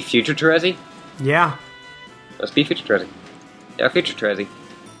 Be future Terezi? Yeah. Let's be future Terezi. Yeah, future Terezi.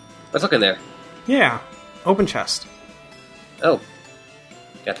 Let's look in there. Yeah. Open chest. Oh.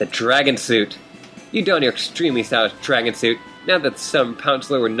 Got the dragon suit. You don your extremely stylish dragon suit. Now that some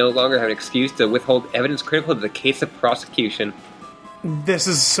Pounceler will no longer have an excuse to withhold evidence critical to the case of prosecution. This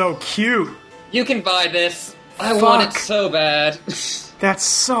is so cute. You can buy this. I Fuck. want it so bad. That's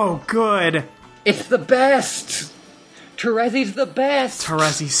so good. It's the best. Terezi's the best.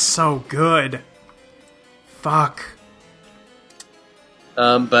 Terezi's so good. Fuck.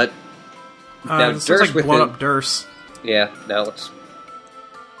 But now this looks Durst like blown up Durst. Yeah, now it looks.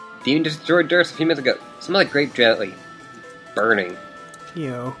 Demon destroyed Durst a few minutes ago. Something like grape jelly. Burning.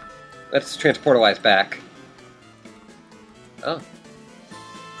 Ew. Let's transportalize back. Oh.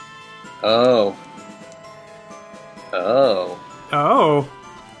 Oh. Oh. Oh.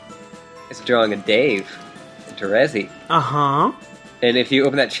 It's drawing a Dave and Terezi. Uh-huh. And if you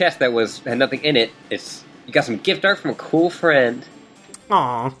open that chest that had nothing in it, you got some gift art from a cool friend.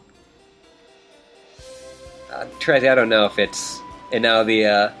 Aw. Terezi, I don't know if it's... And now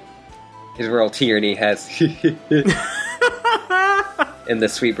his royal tyranny has... and the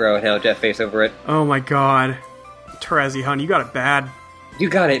sweet bro and how Jeff face over it. Oh my god. Terezi, hon, you got it bad. You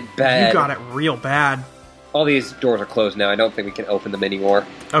got it bad. You got it real bad. All these doors are closed now. I don't think we can open them anymore.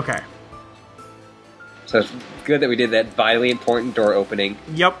 Okay. So it's good that we did that vitally important door opening.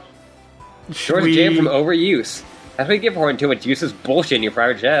 Yep. Doors jammed from overuse. That's what you get for too much useless bullshit in your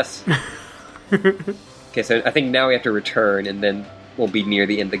private jets. Okay, so I think now we have to return, and then we'll be near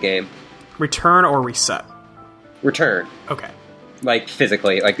the end of the game. Return or reset? Return. Okay. Like,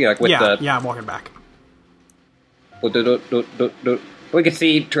 physically. Like with the... Yeah, I'm walking back. We can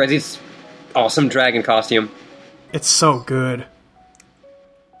see Terezi's awesome dragon costume. It's so good.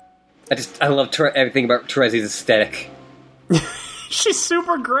 I love everything about Terezi's aesthetic. She's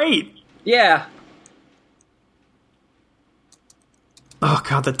super great. Yeah. Oh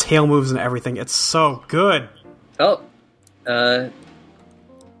god, the tail moves and everything. It's so good. Oh.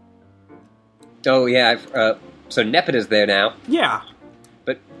 Oh, yeah. So Nepida's there now. Yeah.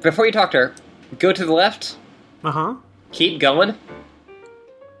 But before you talk to her, go to the left. Uh-huh. Keep going.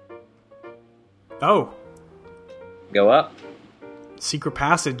 Oh. Go up. Secret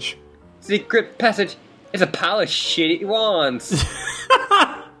passage. Secret passage. It's a pile of shitty wands.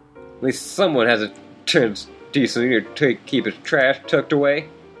 At least someone has a chance decently to keep his trash tucked away.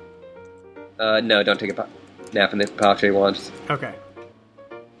 No, don't take a nap in the pile of shitty wands. Okay.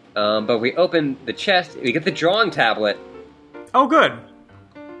 But we open the chest, we get the drawing tablet. Oh, good.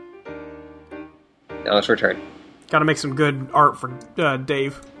 Now let's return. Gotta make some good art for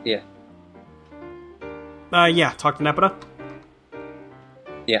Dave. Yeah. Yeah, talk to Nepeta.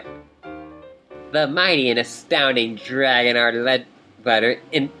 Yeah. The mighty and astounding dragon art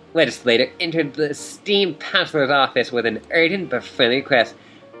legislator entered the esteemed Pounceler's office with an urgent but friendly request,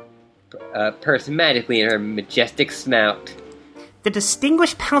 pursed magically in her majestic snout. The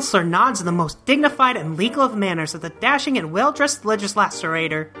distinguished Pounceler nods in the most dignified and legal of manners at the dashing and well-dressed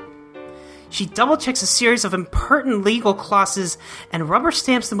legislator. She double-checks a series of impertinent legal clauses and rubber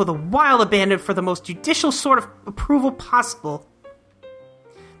stamps them with a wild abandon for the most judicial sort of approval possible.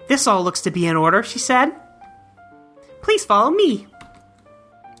 This all looks to be in order, she said. Please follow me,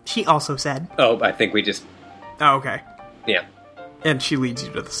 she also said. Oh, I think we just... Oh, okay. Yeah. And she leads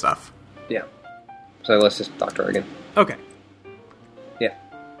you to the stuff. Yeah. So let's just talk to her again. Okay. Yeah.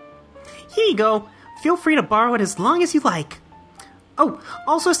 Here you go. Feel free to borrow it as long as you like. Oh,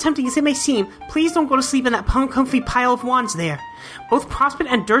 also as tempting as it may seem, please don't go to sleep in that comfy pile of wands there. Both Prospect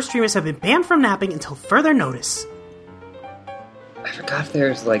and Durst streamers have been banned from napping until further notice. I forgot if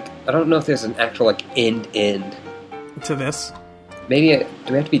there's, I don't know if there's an actual, end To this. Maybe,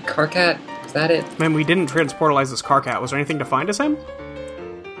 do we have to be Karkat? Is that it? Man, we didn't transportalize this Karkat. Was there anything to find us him?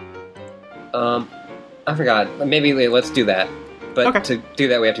 I forgot. Maybe let's do that. But Okay. to do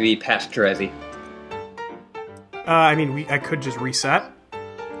that, we have to be past Terezi. I could just reset.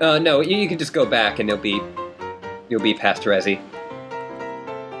 No, you can just go back and you'll be past Terezi.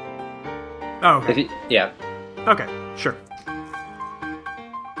 Oh, okay. Yeah. Okay, sure.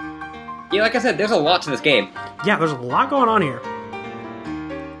 Yeah, like I said, there's a lot to this game. Yeah, there's a lot going on here.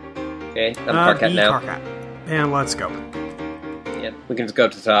 Okay, I'm Karkat now. Karkat. And let's go. Yeah, we can just go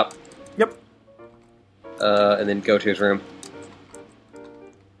to the top. Yep. And then go to his room.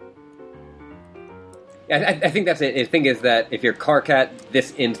 Yeah, I think that's it. The thing is that if you're Karkat,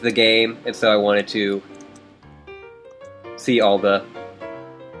 this ends the game, and so I wanted to see all the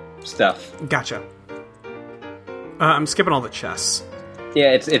stuff. Gotcha. I'm skipping all the chests.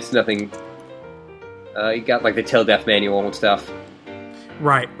 Yeah, it's nothing. You got the Till Death manual and stuff.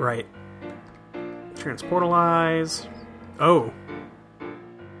 Right. Transportalize. Oh.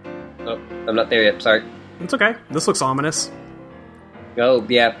 Oh, I'm not there yet. Sorry. It's okay. This looks ominous. Oh,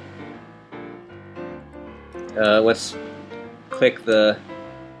 yeah. Let's click the...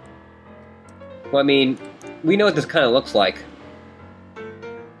 Well, I mean, we know what this kind of looks like.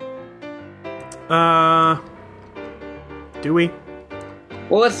 Do we?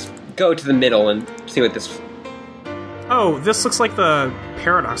 Well, let's go to the middle and see what this... Oh, this looks like the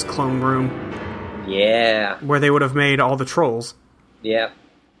Paradox clone room, Yeah. where they would have made all the trolls. Yeah.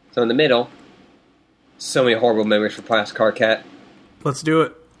 So in the middle, so many horrible memories for Past Carcat. Let's do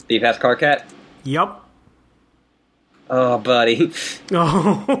it. Do you pass Carcat? Yup. Oh, buddy.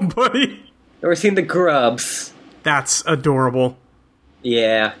 Oh, buddy. Ever seen the Grubs? That's adorable.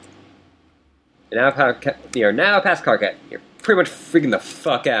 Yeah. You're now past Carcat. You're pretty much freaking the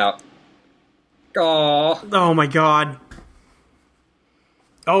fuck out. Aww. Oh my god.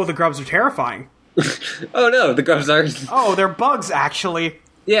 Oh, the grubs are terrifying. Oh no, the Grubs are... Oh, they're bugs, actually.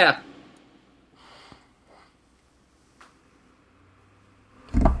 Yeah.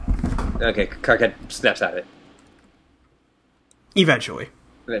 Okay, Carcat snaps out of it. Eventually.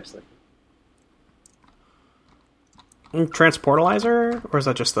 Eventually. Transportalizer? Or is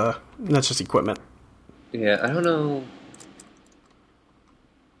that just that's just equipment? Yeah, I don't know.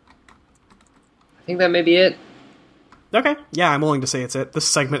 I think that may be it. Okay. Yeah, I'm willing to say it's it.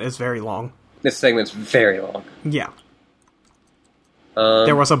 This segment is very long. This segment's very long. Yeah.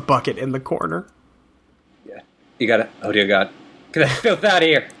 There was a bucket in the corner. Yeah. You gotta... Oh dear god. Get that filth out of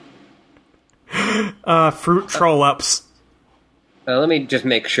here! Fruit troll-ups. Let me just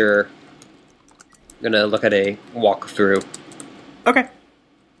make sure. I'm gonna look at a walkthrough. Okay.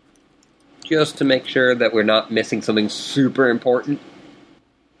 Just to make sure that we're not missing something super important.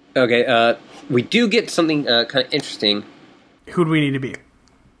 Okay, we do get something kind of interesting. Who do we need to be?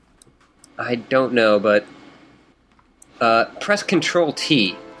 I don't know, but... press Control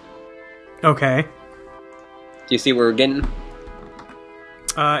T. Okay. Do you see what we're getting?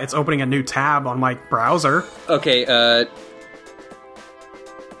 It's opening a new tab on my browser. Okay,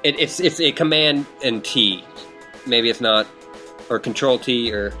 it's a Command and T. Maybe it's not... Or Control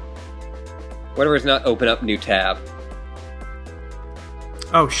T, or... Whatever is not open up new tab.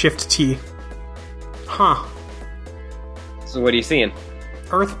 Oh, Shift T. Huh. So what are you seeing?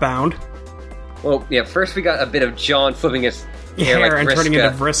 Earthbound. Well, yeah, first we got a bit of John flipping his hair like and Vriska. turning into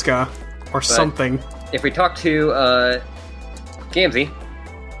Vriska. Or something. If we talk to, Gamzee...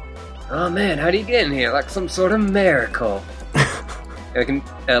 Oh man, how do you get in here? Like some sort of miracle. We can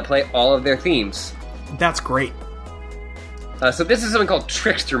play all of their themes. That's great. So this is something called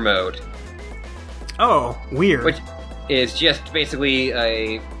Trickster Mode. Oh, weird. Which is just basically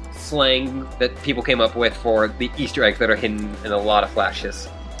a slang that people came up with for the Easter eggs that are hidden in a lot of flashes.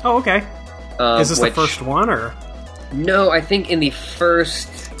 Oh, okay. Is this the first one, or...? No, I think in the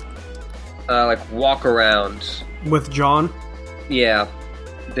first, walk around. With John? Yeah.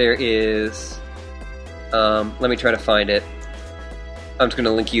 There is... let me try to find it. I'm just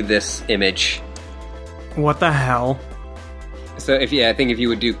gonna link you this image. What the hell? So I think if you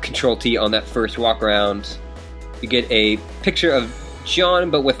would do Control-T on that first walk around, you get a picture of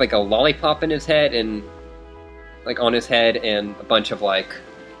John, but with like a lollipop in his head, and like on his head, and a bunch of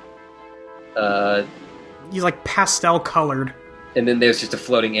He's like pastel colored. and then there's just a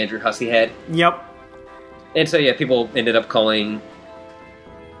floating Andrew Hussey head. Yep. And so yeah, people ended up calling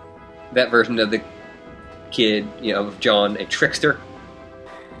that version of the kid, of John, a trickster.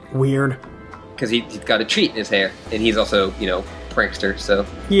 Weird. Because he's got a treat in his hair, and he's also, prankster, so...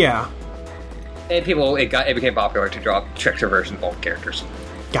 Yeah. And it became popular to draw trickster versions of all the characters.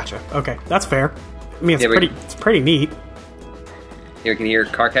 Gotcha. Okay, that's fair. I mean, Yeah, it's pretty neat. Here you can hear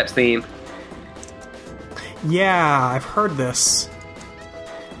Carcat's theme. Yeah, I've heard this.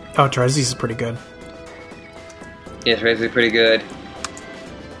 Oh, Trezzy's is pretty good. Yeah, it's basically pretty good.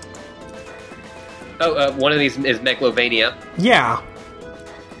 Oh, one of these is Megalovania. Yeah.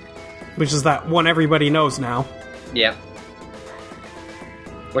 Which is that one everybody knows now. Yeah.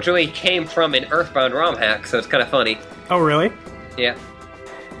 Which really came from an Earthbound ROM hack, so it's kind of funny. Oh, really? Yeah.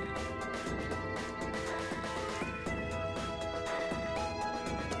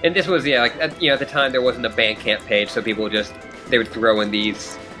 And this was, at the time there wasn't a Bandcamp page, so people they would throw in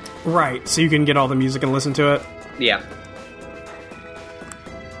these. Right, so you can get all the music and listen to it? Yeah.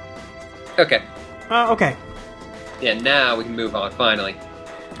 Okay. Okay. Yeah, now we can move on, finally.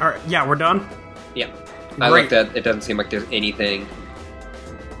 Alright, yeah, we're done? Yeah. I Great. looked at it, doesn't seem like there's anything.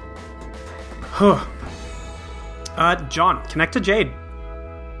 Huh. John, connect to Jade.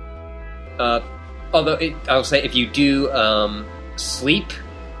 Although, I'll say, if you do, sleep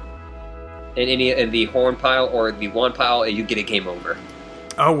in the horn pile or the wand pile, you get a game over.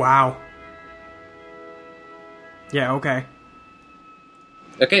 Oh, wow. Yeah, okay.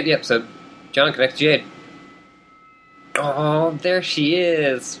 Okay, yep, so, John, connect to Jade. Oh, there she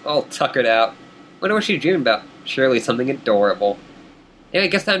is, all tuckered out. Wonder what she's dreaming about. Surely something adorable. Anyway, I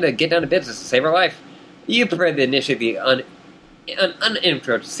guess time to get down to business to save her life. You prepared to initiate the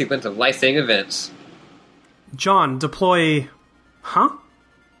uninterrupted sequence of life-saving events. John, deploy... Huh?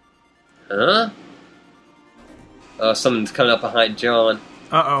 Huh? Oh, someone's coming up behind John.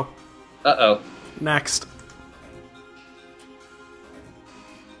 Uh-oh. Uh-oh. Next.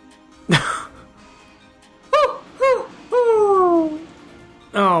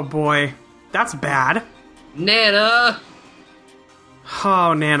 Oh, boy. That's bad. Nana!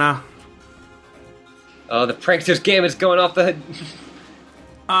 Oh, Nana. Oh, the prankster's gambit's going off the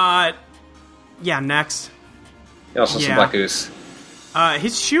hood. Yeah, next. Also some Black Goose.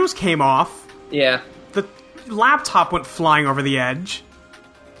 His shoes came off. Yeah. The laptop went flying over the edge.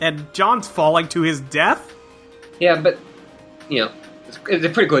 And John's falling to his death? Yeah, but, you know, it's a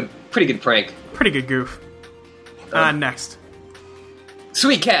pretty good prank. Pretty good goof. Next.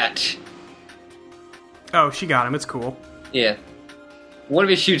 Sweet Cat! Oh, she got him. It's cool. Yeah. One of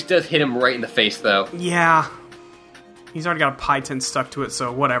his shoots does hit him right in the face, though. Yeah. He's already got a pie tin stuck to it,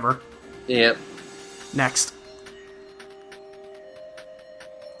 so whatever. Yeah. Next.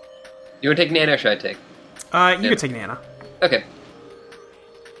 You want to take Nana, or should I take? You can take Nana. Okay.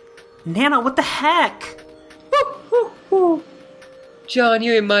 Nana, what the heck? John,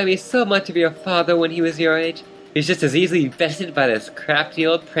 you remind me so much of your father when he was your age. He's just as easily bested by this crafty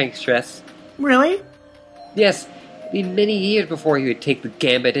old prankstress. Really? Yes, it'd be many years before he would take the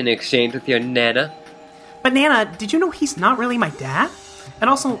gambit in exchange with your Nana. But Nana, did you know he's not really my dad? And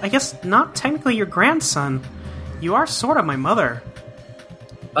also, I guess not technically your grandson. You are sort of my mother.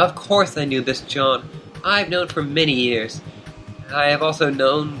 Of course I knew this, John. I've known for many years. I have also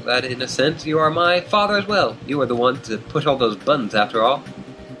known that, in a sense, you are my father as well. You are the one to push all those buttons, after all.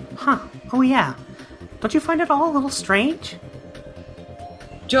 Huh. Oh, yeah. Don't you find it all a little strange?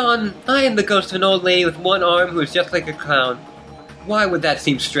 John, I am the ghost of an old lady with one arm who is just like a clown. Why would that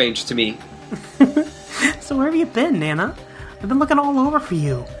seem strange to me? So where have you been, Nana? I've been looking all over for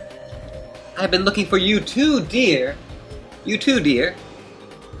you. I've been looking for you too, dear. You too, dear.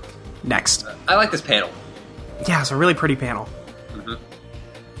 Next. I like this panel. Yeah, it's a really pretty panel.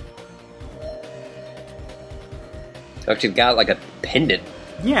 Oh, she's got like a pendant.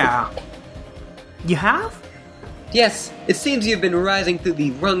 Yeah. You have? Yes, it seems you've been rising through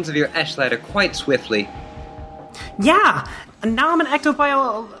the rungs of your ash ladder quite swiftly. Yeah! And now I'm an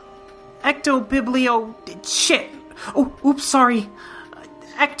ectobiblio... Shit! Oh, oops, sorry.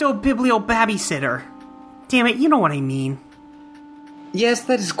 Ectobiblio babysitter. Damn it, you know what I mean. Yes,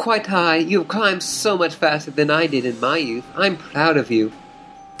 that is quite high. You have climbed so much faster than I did in my youth. I'm proud of you.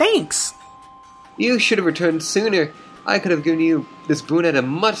 Thanks! You should have returned sooner. I could have given you this boon at a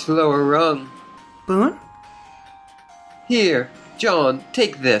much lower rung. Boone? Here, John,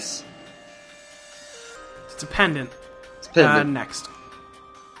 take this. It's a pendant. It's a pendant. Next.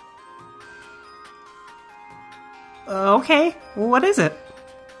 Okay, what is it?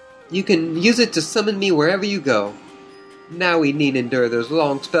 You can use it to summon me wherever you go. Now we need endure those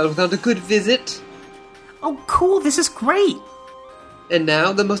long spells without a good visit. Oh, cool, this is great! And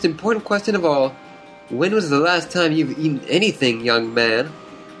now, the most important question of all. When was the last time you've eaten anything, young man?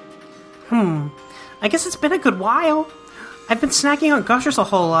 I guess it's been a good while. I've been snacking on Gushers a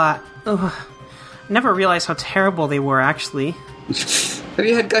whole lot. Ugh. Never realized how terrible they were, actually. Have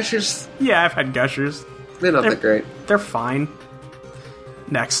you had Gushers? Yeah, I've had Gushers. They're not that great. They're fine.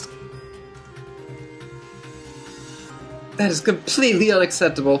 Next. That is completely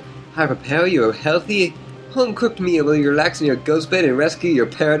unacceptable. I prepare you a healthy, home-cooked meal while you relax in your ghost bed and rescue your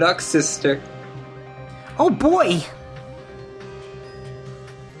paradox sister. Oh boy!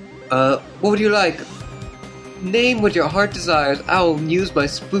 What would you like? Name what your heart desires. I will use my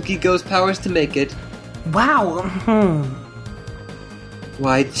spooky ghost powers to make it. Wow,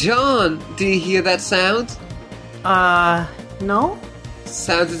 Why, John, do you hear that sound? no?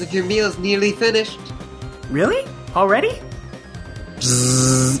 Sounds as if your meal is nearly finished. Really? Already?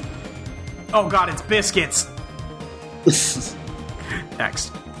 Bzzz. Oh god, it's biscuits!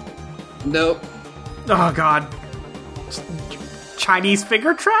 Next. Nope. Oh god. Chinese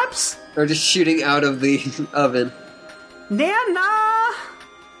finger traps? Or just shooting out of the oven. Nana!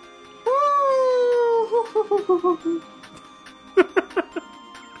 Woo!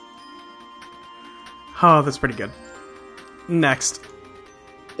 Oh, that's pretty good. Next.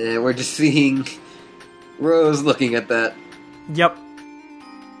 And we're just seeing Rose looking at that. Yep.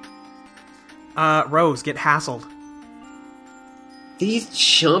 Rose, get hassled. These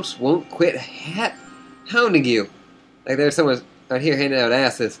chumps won't quit hounding you. Like there's someone out here handing out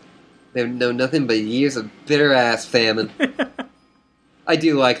asses. They've known nothing but years of bitter ass famine. I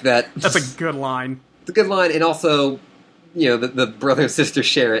do like that. That's a good line. It's a good line, and also, the brother and sister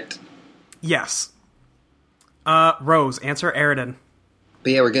share it. Yes. Rose, answer Aridin.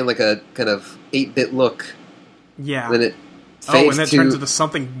 But yeah, we're getting like a kind of 8-bit look. Yeah. Then it and then it turns into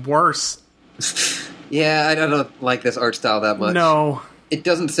something worse. Yeah, I don't like this art style that much. No. It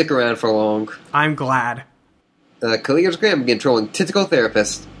doesn't stick around for long. I'm glad. Caligula's Graham began trolling Tentacle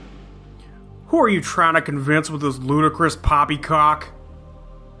Therapist. Who are you trying to convince with this ludicrous poppycock?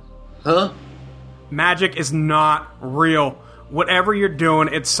 Huh? Magic is not real. Whatever you're doing,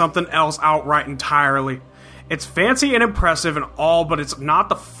 it's something else outright entirely. It's fancy and impressive and all, but it's not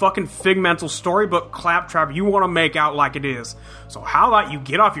the fucking figmental storybook claptrap you want to make out like it is. So how about you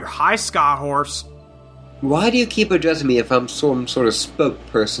get off your high sky horse? Why do you keep addressing me if I'm some sort of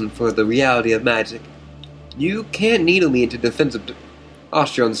spokesperson for the reality of magic? You can't needle me into defensive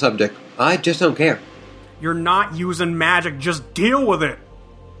posture on the subject. I just don't care. You're not using magic, just deal with it.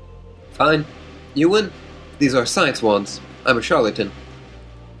 Fine. You win. These are science wands. I'm a charlatan.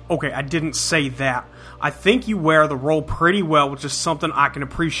 Okay, I didn't say that. I think you wear the role pretty well, which is something I can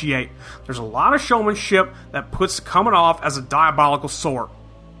appreciate. There's a lot of showmanship that puts coming off as a diabolical sort.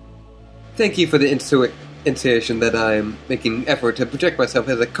 Thank you for the intuition that I'm making effort to project myself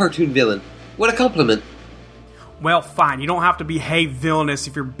as a cartoon villain. What a compliment. Well, fine. You don't have to behave villainous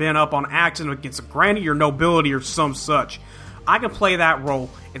if you're bent up on acting against granting your nobility or some such. I can play that role.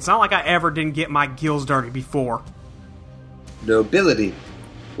 It's not like I ever didn't get my gills dirty before. Nobility?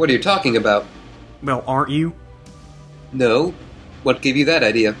 What are you talking about? Well, aren't you? No. What gave you that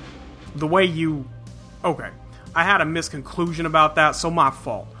idea? The way you... Okay. I had a misconclusion about that, so my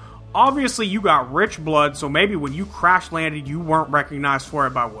fault. Obviously, you got rich blood, so maybe when you crash landed, you weren't recognized for it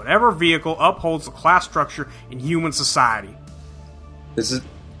by whatever vehicle upholds the class structure in human society.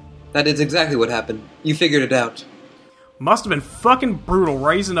 That is exactly what happened. You figured it out. Must have been fucking brutal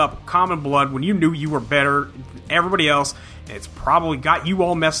raising up common blood when you knew you were better than everybody else, and it's probably got you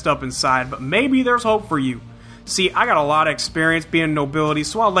all messed up inside, but maybe there's hope for you. See, I got a lot of experience being nobility,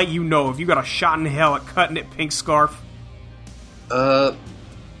 so I'll let you know if you got a shot in hell at cutting it, Pink Scarf.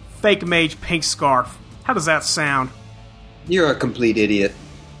 Fake mage, Pink Scarf. How does that sound? You're a complete idiot.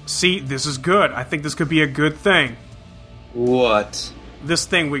 See, this is good. I think this could be a good thing. What? This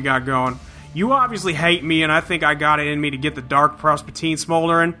thing we got going. You obviously hate me, and I think I got it in me to get the dark Prospatine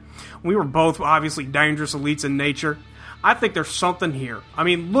smoldering. We were both obviously dangerous elites in nature. I think there's something here. I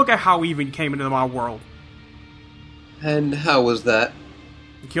mean, look at how even you came into my world. And how was that?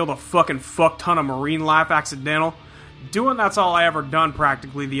 You killed a fucking fuck ton of marine life accidental. Doing that's all I ever done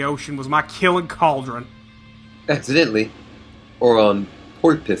practically. The ocean was my killing cauldron. Accidentally? Or on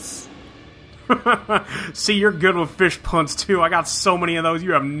purpose? See, you're good with fish puns too. I got so many of those,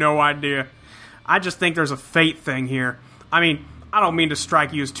 you have no idea. I just think there's a fate thing here. I mean, I don't mean to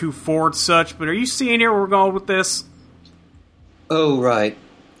strike you as too forward such, but are you seeing here where we're going with this? Oh, right.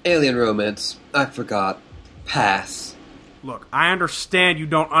 Alien romance. I forgot. Pass. Look, I understand you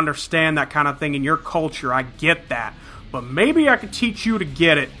don't understand that kind of thing in your culture. I get that. But maybe I could teach you to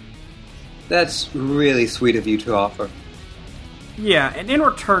get it. That's really sweet of you to offer. Yeah, and in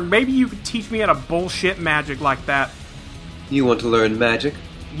return, maybe you could teach me how to bullshit magic like that. You want to learn magic?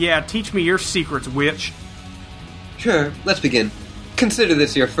 Yeah, teach me your secrets, witch. Sure, let's begin. Consider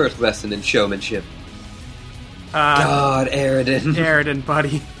this your first lesson in showmanship. God, Aridin. Aridin,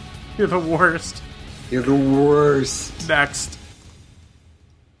 buddy. You're the worst. You're the worst. Next.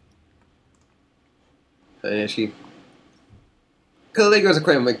 Caligula's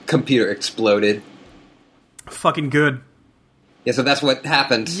computer exploded. Fucking good. Yeah, so that's what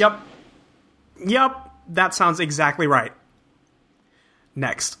happened. Yep. That sounds exactly right.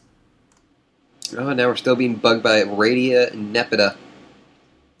 Next. Oh, now we're still being bugged by Radia and Nepeta.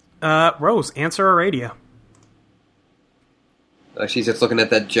 Rose, answer Aradia. She's just looking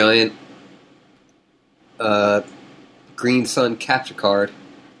at that giant Green Sun capture card.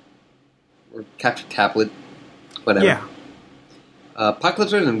 Or capture tablet. Whatever. Yeah.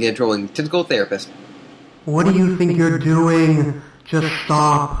 Apocalypse Rhythm began trolling Tentacle Therapist. What do you think you're doing? Just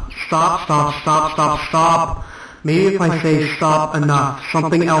stop. Stop. Maybe if I say stop enough,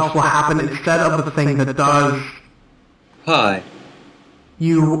 something else will happen instead of the thing that does. Hi.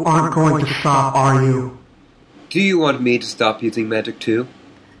 You aren't going to stop, are you? Do you want me to stop using magic too?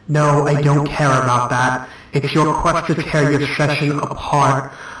 No, I don't care about that. It's your quest to tear your session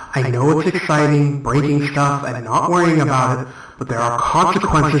apart. I know it's exciting, breaking stuff, and not worrying about it, but there are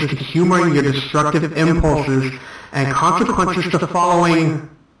consequences to humoring your destructive impulses, and consequences to following...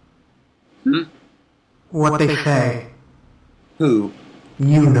 What they say. Who?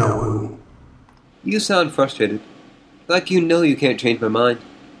 You know who. You sound frustrated. Like you know you can't change my mind.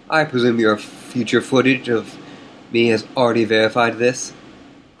 I presume your future footage of me has already verified this?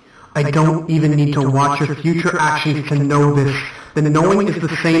 I don't even need to watch your future actions to know this. The knowing is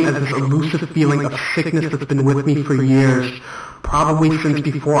the same as this elusive feeling of sickness that's been with me for years. Probably since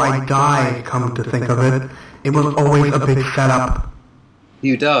before I died, come to think of it. It was always a big setup.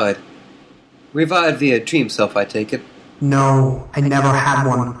 You died? Revived via dream self, I take it? No, I never had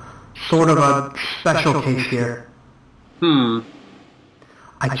one. Sort of a special case here.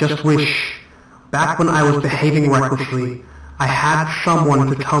 I just wish, back when I was behaving recklessly, I had someone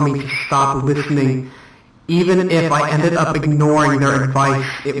to tell me to stop listening. Even if I ended up ignoring their advice,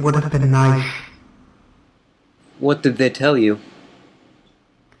 it would have been nice. What did they tell you?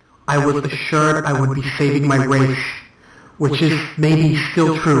 I was assured I would be saving my race, which is maybe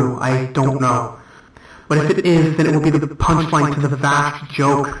still true, I don't know. But if it is, then it will be the punchline to the vast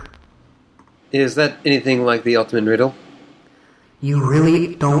joke. Is that anything like the ultimate riddle? You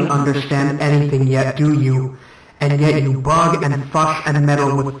really don't understand anything yet, do you? And yet you bug and fuss and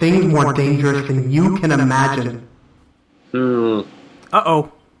meddle with things more dangerous than you can imagine.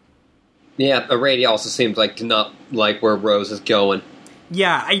 Uh-oh. Yeah, Aradia also seems like to not like where Rose is going.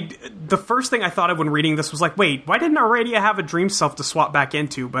 Yeah, the first thing I thought of when reading this was like, wait, why didn't Aradia have a dream self to swap back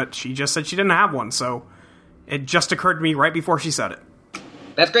into? But she just said she didn't have one, so it just occurred to me right before she said it.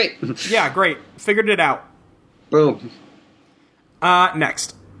 That's great. Yeah, great. Figured it out. Boom.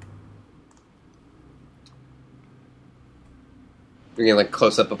 Next. We're getting like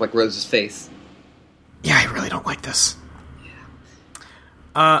close up of like Rose's face. Yeah, I really don't like this.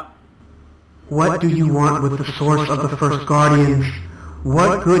 What do you want with the source of the First Guardians?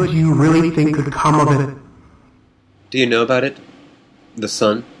 What good do you really think could come of it? Do you know about it? The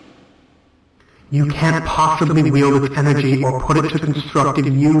sun? You can't possibly wield its energy or put it to constructive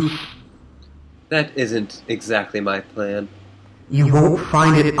use. That isn't exactly my plan. You won't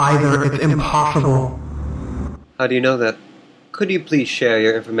find it either. It's impossible. How do you know that? Could you please share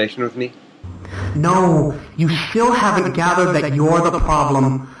your information with me? No, you still haven't gathered that you're the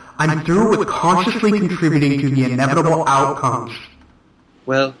problem. I'm through with consciously contributing to the inevitable outcomes.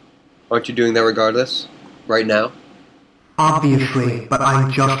 Well, aren't you doing that regardless? Right now? Obviously, but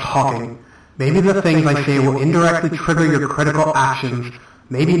I'm just talking. Maybe the things I say will indirectly trigger your critical actions.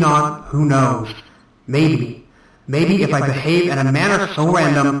 Maybe not, who knows. Maybe. Maybe if I behave in a manner so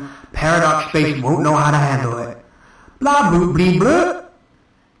random, Paradox Space won't know how to handle it. Blah blah blah blah.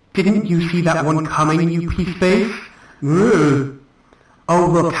 Didn't you see that one coming, you P-Space? Oh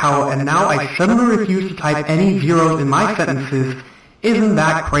look how, and now I suddenly refuse to type any zeros in my sentences. Isn't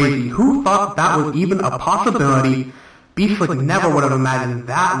that crazy? Who thought that was even a possibility? Beastlick never would have imagined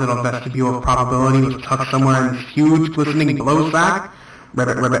that little vestibule of probability was tucked somewhere in this huge, glistening blow sack.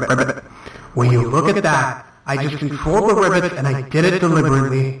 Ribbit, ribbit, ribbit. When you look at that, I just controlled the rivets and I did it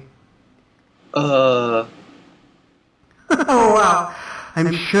deliberately. Oh wow.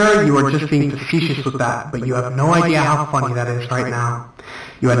 I'm sure you are just being facetious with that, but you have no idea how funny that is right now.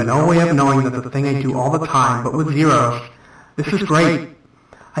 You had no way of knowing that the thing I do all the time, but with zeros. This is great.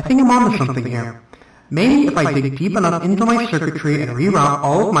 I think I'm onto something here. Maybe if I dig deep enough into my circuitry and reroute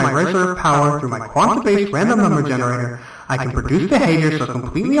all of my reserve power through my quantum-based random number generator, I can produce behavior so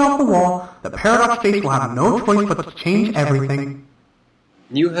completely off the wall that Paradox Space will have no choice but to change everything.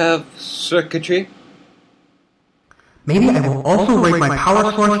 You have circuitry? Maybe I will also rate my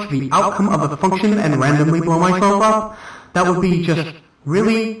power source to the outcome of the function and randomly blow myself up. That would be just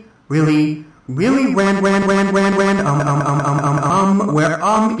really random, where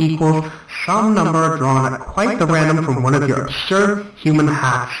equals some number drawn at quite the random from one of your absurd human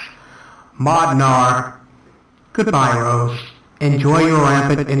hats. Modnar. Goodbye, Rose. Enjoy your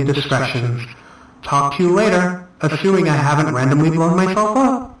rampant indiscretions. Talk to you later, assuming I haven't randomly blown myself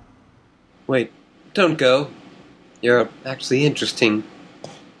up. Wait, don't go. You're actually interesting.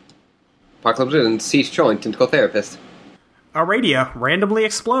 Apocalypse and Cease Trolling Tentacle Therapist. Aradia randomly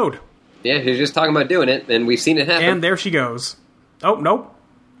explode. Yeah, she's just talking about doing it, and we've seen it happen. And there she goes. Oh, nope.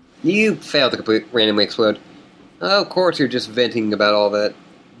 You failed to randomly explode. Oh, of course you're just venting about all that.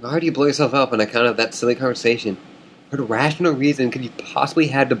 Why do you blow yourself up on account of that silly conversation? What rational reason could you possibly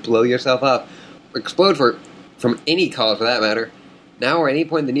have to blow yourself up? Or explode from any cause, for that matter. Now or at any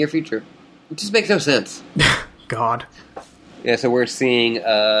point in the near future. It just makes no sense. God. Yeah, so we're seeing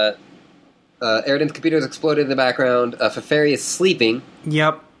Eridan's computer has exploded in the background. Feferi is sleeping.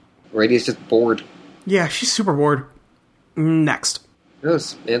 Yep. Radia's just bored. Yeah, she's super bored. Next.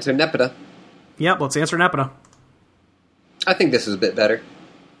 Let's answer Nepeta. Yep, let's answer Nepeta. I think this is a bit better.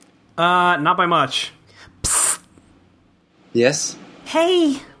 Not by much. Psst. Yes?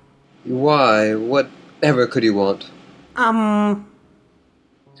 Hey! Why? Whatever could you want? What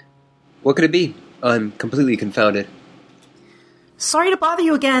could it be? I'm completely confounded. Sorry to bother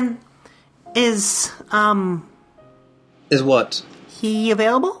you again. Is what? he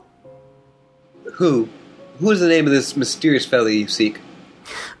available? Who? Who is the name of this mysterious fellow you seek?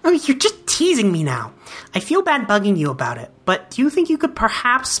 Oh, you're just teasing me now. I feel bad bugging you about it, but do you think you could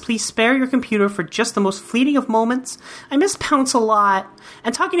perhaps please spare your computer for just the most fleeting of moments? I miss Pounce a lot,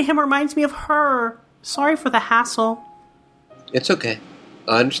 and talking to him reminds me of her. Sorry for the hassle. It's okay.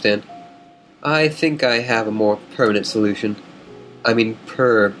 I understand. I think I have a more permanent solution. I mean,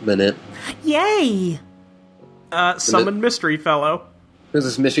 permanent. Yay! Summon Mystery Fellow. Who's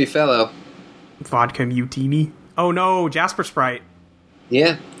this mystery fellow? Vodka Mutini. Oh no, Jasper Sprite.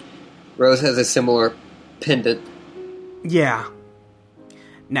 Yeah. Rose has a similar pendant. Yeah.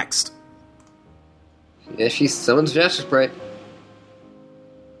 Next. Yeah, she summons Jasper Sprite.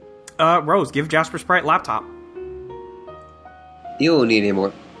 Rose, give Jasper Sprite laptop. You won't need any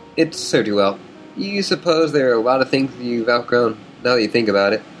more. It served you well. You suppose there are a lot of things you've outgrown, now that you think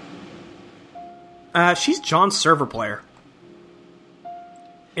about it. She's John's server player.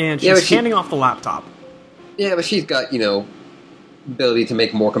 And Yeah, she's but she- handing off the laptop. Yeah, but she's got, ability to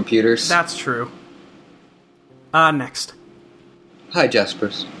make more computers. That's true. Next. Hi,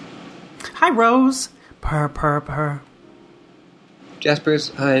 Jaspers. Hi, Rose. Purr.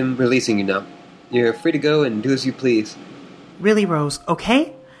 Jaspers, I'm releasing you now. You're free to go and do as you please. Really, Rose,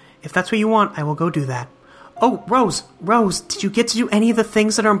 okay? If that's what you want, I will go do that. Oh, Rose, did you get to do any of the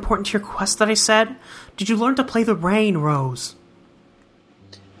things that are important to your quest that I said? Did you learn to play the rain, Rose?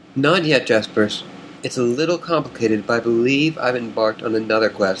 Not yet, Jaspers. It's a little complicated, but I believe I've embarked on another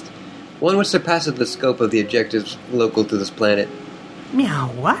quest. One which surpasses the scope of the objectives local to this planet. Meow,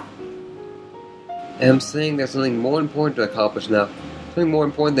 what? I'm saying there's something more important to accomplish now. Something more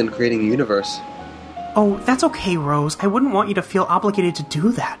important than creating a universe. Oh, that's okay, Rose. I wouldn't want you to feel obligated to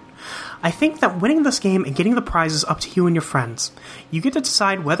do that. I think that winning this game and getting the prize is up to you and your friends. You get to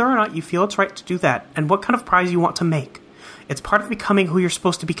decide whether or not you feel it's right to do that, and what kind of prize you want to make. It's part of becoming who you're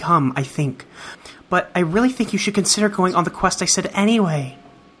supposed to become, I think. But I really think you should consider going on the quest I said anyway.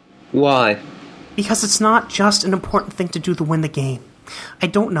 Why? Because it's not just an important thing to do to win the game. I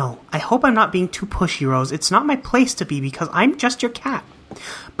don't know. I hope I'm not being too pushy, Rose. It's not my place to be because I'm just your cat.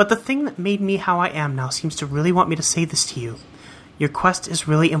 But the thing that made me how I am now seems to really want me to say this to you. Your quest is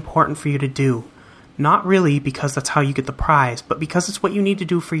really important for you to do. Not really because that's how you get the prize, but because it's what you need to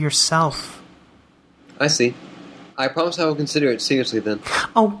do for yourself. I see. I promise I will consider it seriously then.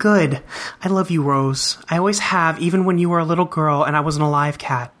 Oh, good. I love you, Rose. I always have, even when you were a little girl and I was an alive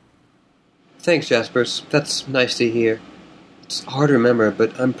cat. Thanks, Jaspers. That's nice to hear. It's hard to remember,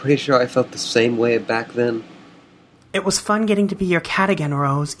 but I'm pretty sure I felt the same way back then. It was fun getting to be your cat again,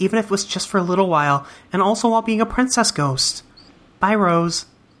 Rose, even if it was just for a little while, and also while being a princess ghost. Bye, Rose.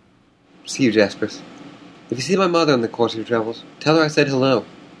 See you, Jaspers. If you see my mother in the course of your travels, tell her I said hello.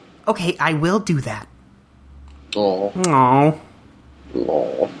 Okay, I will do that. Aww.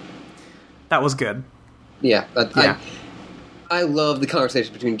 Aww. That was good. Yeah. Yeah. I love the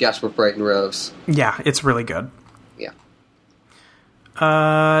conversation between Jasper Bright and Rose. Yeah, it's really good. Yeah.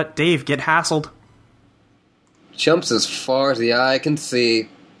 Dave, get hassled. Chumps as far as the eye can see.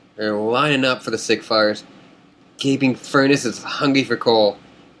 They're lining up for the sick fires. Gaping furnace is hungry for coal.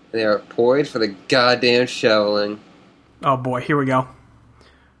 They are poised for the goddamn shoveling. Oh boy, here we go.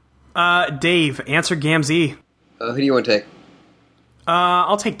 Dave, answer Gamzee. Who do you want to take?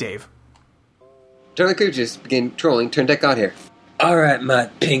 I'll take Dave. Charlie Creatures begin trolling. Turn deck got here. Alright, my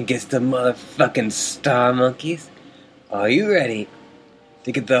pinkest of motherfucking star monkeys. Are you ready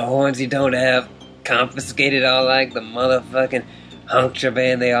to get the horns you don't have confiscated all like the motherfucking huncture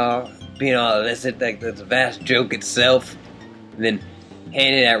band they are? Being all illicit like the vast joke itself. And then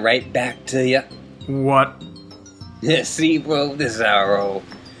handing that right back to you. What? See, bro, this is how I roll.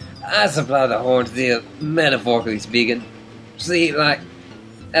 I supply the horns to you, metaphorically speaking. See, like,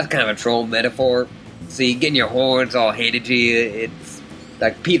 that's kind of a troll metaphor. See, getting your horns all hated to you, it's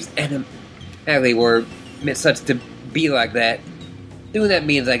like peeps enemy were meant such to be like that. Doing that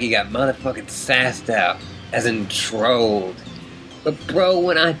means like you got motherfucking sassed out, as in trolled. But bro,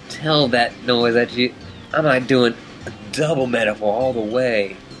 when I tell that noise at you, I'm like doing a double metaphor all the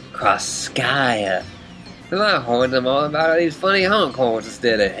way across sky. The my horns I'm all about are these funny honk horns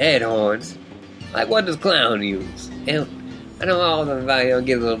instead of head horns. Like what does clown use? And I know all of them about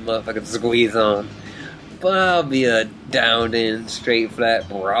get a little motherfucking squeeze on. But I'll be a downed in, straight flat,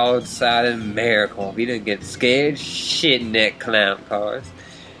 broad-sided miracle if you didn't get scared shit-neck clown cars.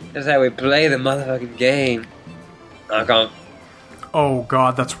 That's how we play the motherfucking game. Oh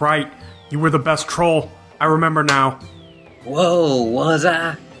god, that's right. You were the best troll. I remember now. Whoa, was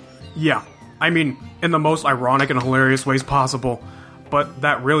I? Yeah, I mean, in the most ironic and hilarious ways possible. But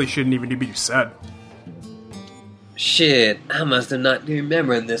that really shouldn't even be said. Shit, I must have not been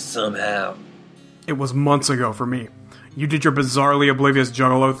remembering this somehow. It was months ago for me. You did your bizarrely oblivious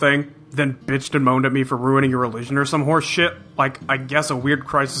juggalo thing, then bitched and moaned at me for ruining your religion or some horse shit. Like, I guess a weird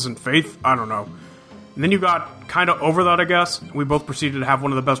crisis in faith? I don't know. And then you got kinda over that, I guess. We both proceeded to have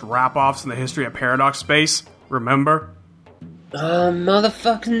one of the best rap-offs in the history of Paradox Space. Remember?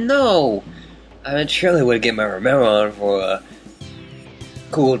 Motherfucking no! I mean, surely would get my remember on for a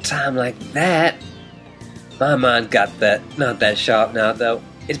cool time like that. My mind got that, not that sharp now, though.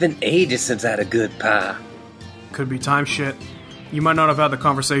 It's been ages since I had a good pie. Could be time shit. You might not have had the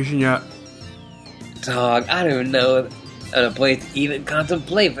conversation yet. Dog, I don't even know a place to even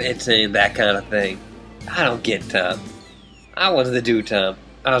contemplate for entertaining that kind of thing. I don't get time. I wasn't the dude time.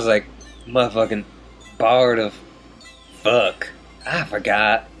 I was like, motherfucking bard of fuck. I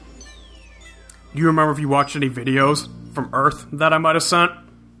forgot. Do you remember if you watched any videos from Earth that I might have sent?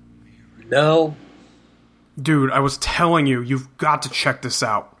 No. Dude, I was telling you, you've got to check this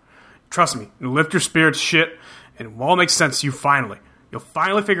out. Trust me, it'll lift your spirits shit, and it will all make sense to you finally. You'll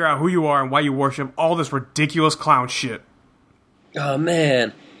finally figure out who you are and why you worship all this ridiculous clown shit. Oh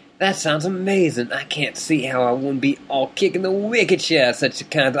man, that sounds amazing. I can't see how I wouldn't be all kicking the wicked shit out of such a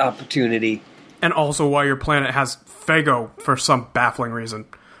kind of opportunity. And also why your planet has Fago for some baffling reason.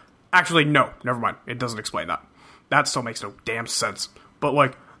 Actually, no, never mind. It doesn't explain that. That still makes no damn sense. But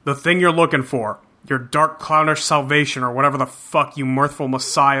like, the thing you're looking for, your dark clownish salvation or whatever the fuck you mirthful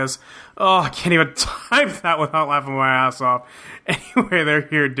messiahs. Oh, I can't even type that without laughing my ass off. Anyway, they're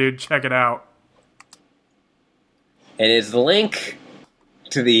here, dude. Check it out. It is the link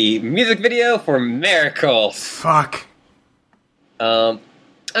to the music video for Miracles. Fuck. I'm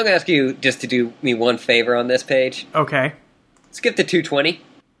gonna ask you just to do me one favor on this page. Okay. Skip to 220.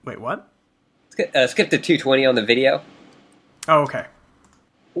 Wait, what? Skip to 220 on the video. Oh, okay.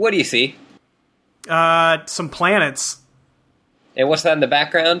 What do you see? Some planets. And what's that in the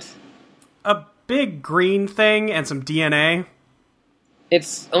background? A big green thing and some DNA.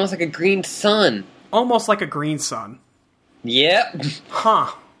 It's almost like a green sun. Almost like a green sun. Yep.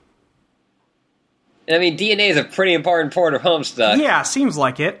 Huh. I mean, DNA is a pretty important part of Homestuck. Yeah, seems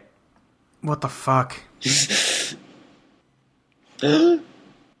like it. What the fuck?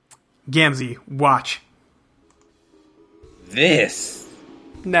 Gamzee, watch. This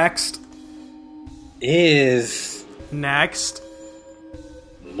Next. is Next.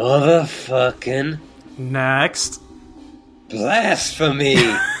 motherfucking Next. blasphemy.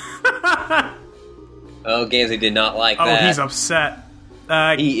 Oh, Gamzee did not like Oh, that. he's upset.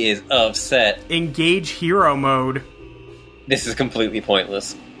 He is upset. Engage hero mode. This is completely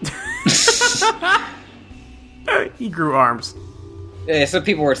pointless. He grew arms. Yeah, so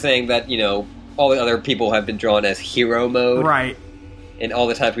people were saying that, you know, all the other people have been drawn as hero mode. Right. And all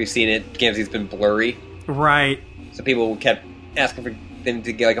the times we've seen it, Gamzee's been blurry. Right. So people kept asking for them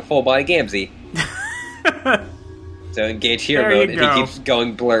to get like a full body Gamzee. So engage hero There mode, you and go. he keeps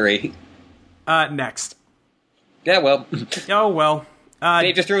going blurry. Next. Yeah, well, Oh, well.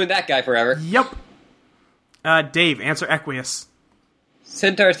 they just ruined that guy forever. Yep. Dave, answer Equius.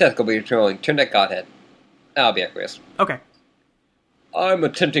 Centaur's testicle be controlling. Turn that godhead. I'll be Equius. Okay. I'm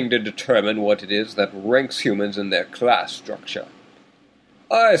attempting to determine what it is that ranks humans in their class structure.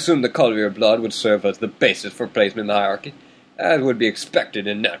 I assume the color of your blood would serve as the basis for placement in the hierarchy, as would be expected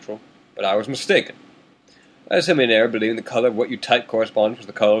and natural, but I was mistaken. I assume an error believing the color of what you type corresponds with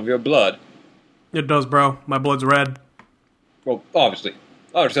the color of your blood. It does, bro. My blood's red. Well, obviously.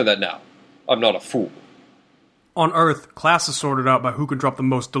 I understand that now. I'm not a fool. On Earth, class is sorted out by who can drop the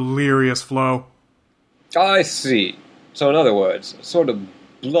most delirious flow. I see. So in other words, a sort of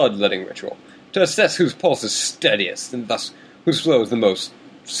bloodletting ritual, to assess whose pulse is steadiest, and thus whose flow is the most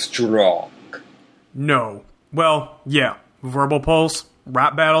strong. No. Well, yeah. Verbal pulse,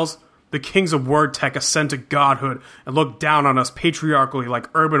 rap battles. The kings of word tech ascend to godhood and look down on us patriarchally like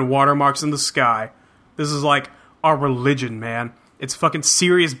urban watermarks in the sky. This is like our religion, man. It's fucking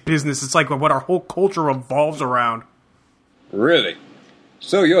serious business. It's like what our whole culture revolves around. Really?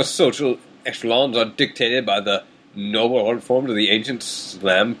 So your social echelons are dictated by the noble art form of the ancient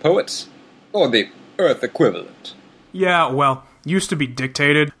slam poets? Or the Earth equivalent? Yeah, well, used to be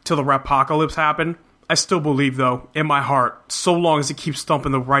dictated till the rapocalypse happened. I still believe, though, in my heart, so long as it keeps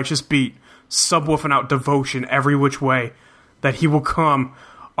thumping the righteous beat, subwoofing out devotion every which way, that he will come.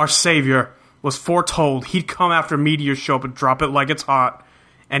 Our Savior was foretold he'd come after meteors show up and drop it like it's hot,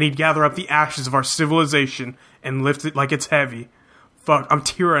 and he'd gather up the ashes of our civilization and lift it like it's heavy. Fuck, I'm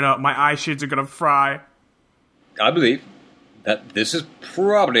tearing up. My eye shades are gonna fry. I believe that this is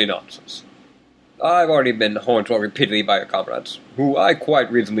probably nonsense. I've already been hornswoggled repeatedly by your comrades, who I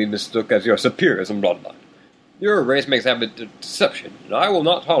quite reasonably mistook as your superiors in bloodline. Your race makes habit of deception, and I will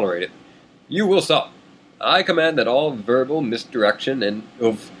not tolerate it. You will stop. I command that all verbal misdirection and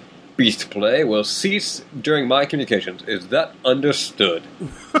of beast play will cease during my communications. Is that understood?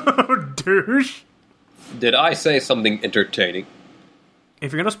 Douche. Did I say something entertaining?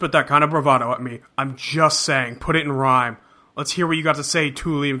 If you're gonna spit that kind of bravado at me, I'm just saying, put it in rhyme. Let's hear what you got to say,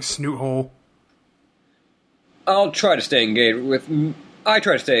 Thule Snoothole. I try to stay engaged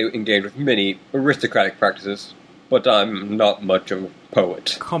with many aristocratic practices, but I'm not much of a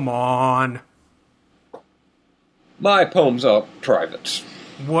poet. Come on. My poems are private.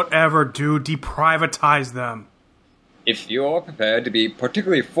 Whatever, dude. Deprivatize them. If you're prepared to be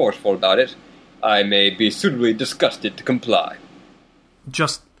particularly forceful about it, I may be suitably disgusted to comply.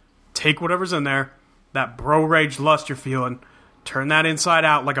 Just take whatever's in there, that bro rage lust you're feeling, turn that inside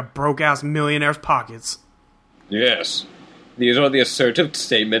out like a broke-ass millionaire's pockets. Yes, these are the assertive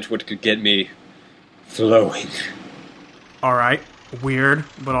statements which could get me flowing. Alright, weird,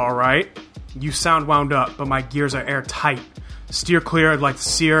 but alright. You sound wound up, but my gears are airtight. Steer clear like the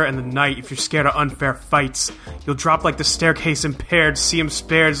seer and the night if you're scared of unfair fights. You'll drop like the staircase impaired, see him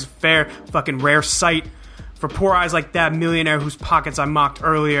spared is a fair, fucking rare sight. For poor eyes like that millionaire whose pockets I mocked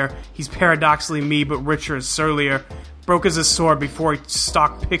earlier, he's paradoxically me but richer and surlier. Broke as a sword before he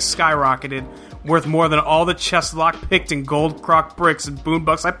stock picks skyrocketed, worth more than all the chests lock-picked and gold crock bricks and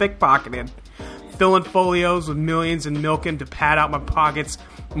boombucks I pickpocketed. Filling folios with millions and milking to pad out my pockets,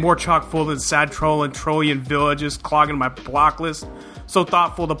 more chock full than sad troll and trollian villages clogging my block list. So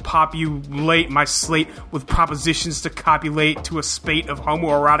thoughtful to populate my slate with propositions to copulate to a spate of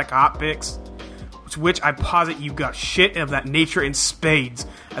homoerotic hot picks. Which I posit you got shit of that nature in spades,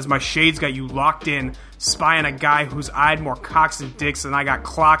 as my shades got you locked in, spying a guy who's eyed more cocks and dicks than I got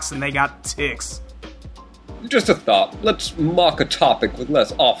clocks and they got ticks. Just a thought. Let's mock a topic with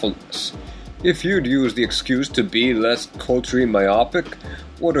less awfulness. If you'd use the excuse to be less culturally myopic,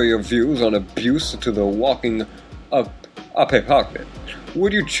 what are your views on abuse to the walking apepocket?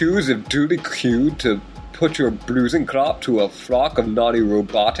 Would you choose, if duly cued, to put your bruising crop to a flock of naughty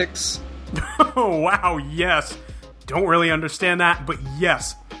robotics? Oh, wow, yes. Don't really understand that, but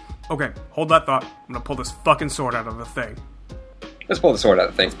yes. Okay, hold that thought. I'm gonna pull this fucking sword out of the thing. Let's pull the sword out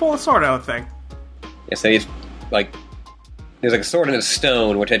of the thing. Let's pull the sword out of the thing. Yeah, so he's like... There's like a sword and a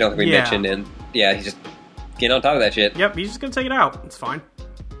stone, which I don't think we mentioned, and yeah, he's just getting on top of that shit. Yep, he's just gonna take it out. It's fine.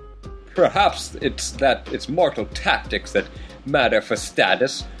 Perhaps it's mortal tactics that matter for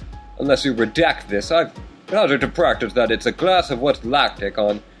status. Unless you redact this, I've hazarded to practice that it's a glass of what's lactic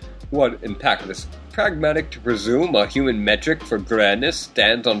on what impact this. Pragmatic to presume a human metric for grandness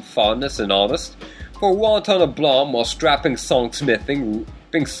stands on fondness and honest, for want on aplomb while strapping songsmithing,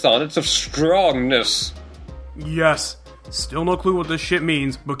 ripping sonnets of strongness. Yes. Still no clue what this shit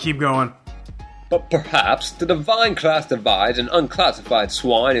means, but keep going. But perhaps the divine class divides and unclassified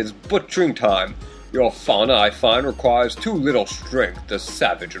swine is butchering time. Your fauna, I find, requires too little strength to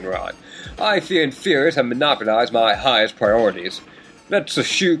savage and rhyme. I fear inferiors have monopolized my highest priorities. Let's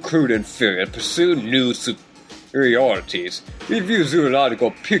eschew crude inferiors, pursue new superiorities, review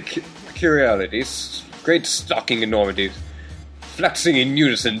zoological peculiarities, great stocking enormities, flexing in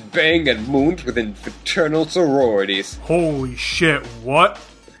unison, bang and moons within fraternal sororities. Holy shit, what?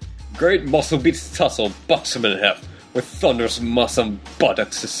 Great muscle beats tussle, buxom and heft, with thunderous muscle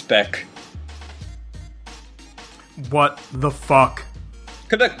buttocks to speck. What the fuck?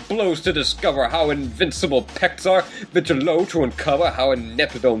 Connect blows to discover how invincible pecs are, venture low to uncover how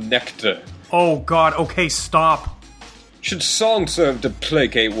inept no nectar. Oh god, okay, stop. Should song serve to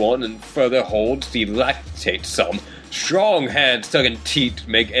placate one, and further holds delactate some, strong hands tugging teeth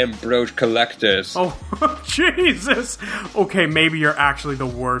make ambrose collectors. Oh, Jesus! Okay, maybe you're actually the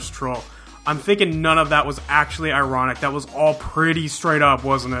worst troll. I'm thinking none of that was actually ironic. That was all pretty straight up,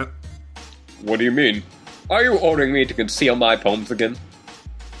 wasn't it? What do you mean? Are you ordering me to conceal my poems again?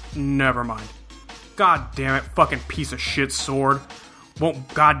 Never mind. God damn it, fucking piece of shit sword.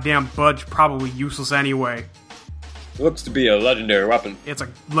 Won't goddamn budge, probably useless anyway. Looks to be a legendary weapon. It's a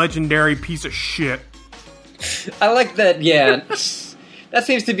legendary piece of shit. I like that, yeah. That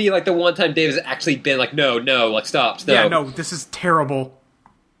seems to be like the one time Dave has actually been like, no, like stop. Yeah, no, this is terrible.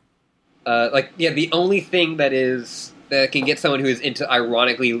 The only thing that can get someone who is into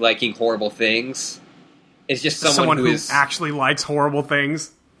ironically liking horrible things is just someone who actually likes horrible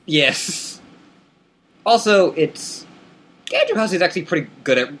things. Yes. Also, Andrew Huss is actually pretty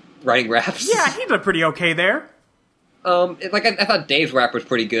good at writing raps. Yeah, he did pretty okay there. I thought Dave's rap was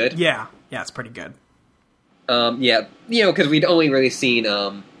pretty good. Yeah, it's pretty good. Yeah, because we'd only really seen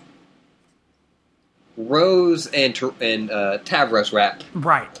Rose and Tavros rap.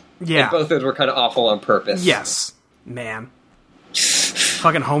 Right. Yeah. And both of those were kind of awful on purpose. Yes. Man.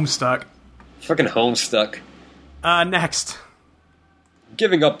 Fucking Homestuck. Fucking Homestuck. Next.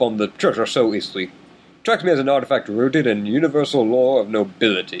 Giving up on the treasure so easily strikes me as an artifact rooted in universal law of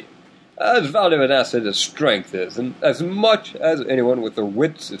nobility. As valuable an asset as strength is, and as much as anyone with their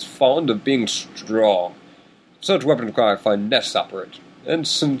wits is fond of being strong. Such weapons require finesse operate, and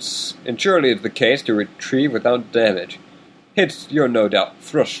surely it's the case to retrieve without damage. Hits your no doubt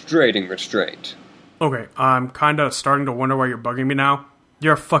frustrating restraint. Okay, I'm kinda starting to wonder why you're bugging me now.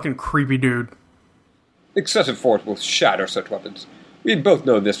 You're a fucking creepy dude. Excessive force will shatter such weapons. We both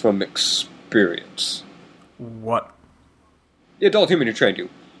know this from experience. What? The adult human who trained you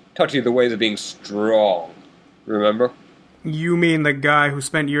taught you the ways of being strong. Remember? You mean the guy who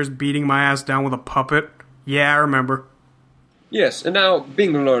spent years beating my ass down with a puppet? Yeah, I remember. Yes, and now,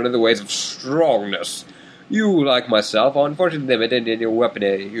 being learned in the ways of strongness, you, like myself, are unfortunately limited in your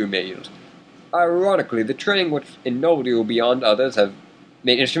weaponry you may use. Ironically, the training which ennobled you beyond others have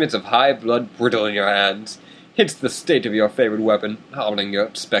made instruments of high blood brittle in your hands. Hence the state of your favorite weapon, hobbling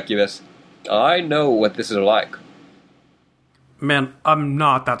your speculous. I know what this is like. Man, I'm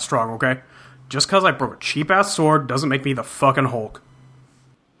not that strong, okay? Just cause I broke a cheap-ass sword doesn't make me the fucking Hulk.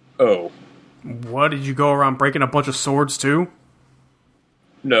 Oh. What, did you go around breaking a bunch of swords too?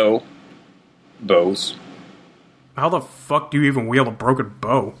 No. Bows. How the fuck do you even wield a broken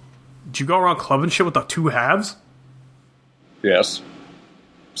bow? Did you go around clubbing shit with the two halves? Yes.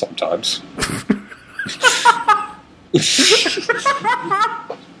 Sometimes.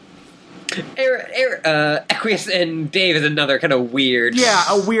 Equius and Dave is another kind of weird. Yeah,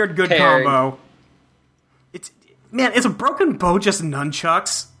 a weird good pairing. combo. Is a broken bow just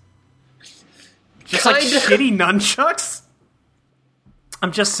nunchucks? Just like Kinda. shitty nunchucks?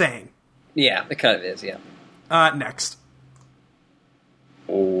 I'm just saying. Yeah, it kind of is, yeah. Next.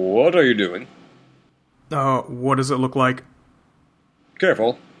 What are you doing? What does it look like?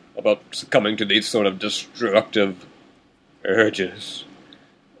 Careful about succumbing to these sort of destructive urges.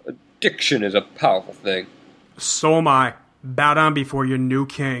 Addiction is a powerful thing. So am I. Bow down before your new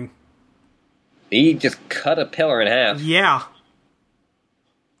king. He just cut a pillar in half. Yeah.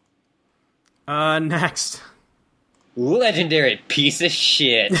 Next. Legendary piece of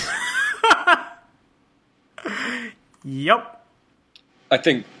shit. Yep. I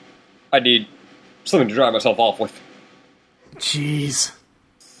think I need something to dry myself off with. Jeez.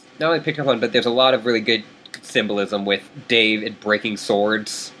 Not only picked up on, but there's a lot of really good symbolism with Dave and breaking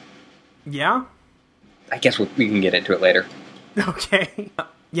swords. Yeah? I guess we can get into it later. Okay.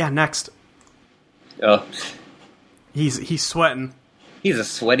 Yeah, next. Oh, He's sweating. he's a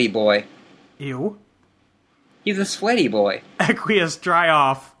sweaty boy. Ew. He's a sweaty boy. Aqueous, dry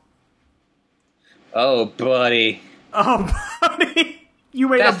off. Oh, buddy. Oh, buddy. You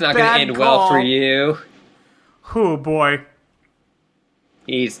made That's a not bad going to end call. well for you. Oh, boy.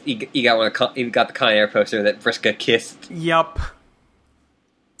 He got the Con Air poster that Vriska kissed. Yup.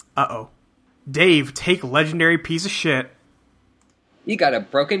 Uh-oh. Dave, take legendary piece of shit. You got a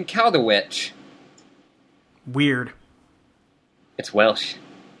broken Calderwitch. Weird. It's Welsh.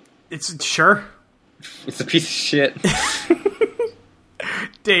 It's sure. It's a piece of shit.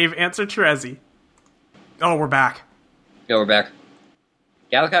 Dave, answer Trezzy. Oh, we're back. No, we're back.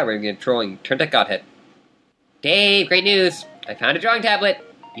 Galakai, we're going to trolling Turntech Godhead. Dave, great news! I found a drawing tablet.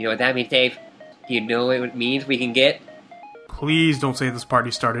 You know what that means, Dave? Do you know what it means we can get? Please don't say this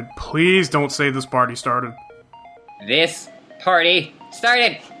party started. Please don't say this party started. This party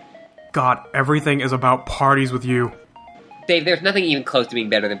started! God, everything is about parties with you. Dave, there's nothing even close to being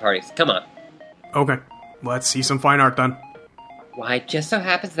better than parties. Come on. Okay, let's see some fine art then. Why, it just so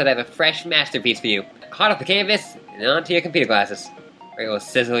happens that I have a fresh masterpiece for you. Hot off the canvas and onto your computer glasses. Where it will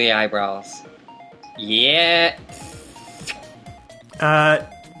sizzle your eyebrows. Yeah.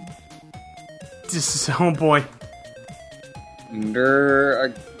 Oh boy.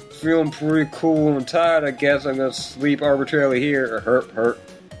 I'm feeling pretty cool and tired. I guess I'm gonna sleep arbitrarily here. Hurt.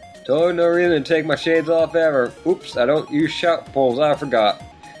 Totally no reason to take my shades off ever. Oops, I don't use shout poles. I forgot.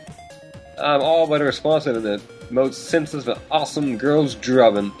 I'm all but responsive in the most senseless but awesome girls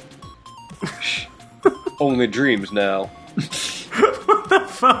drubbing. Only dreams now. What the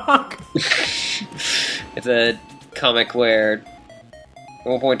fuck? It's a comic where at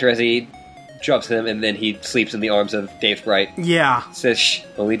one point Terezi drops him and then he sleeps in the arms of Dave Sprite. Yeah, Says, shh,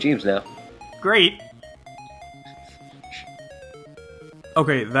 only dreams now. great.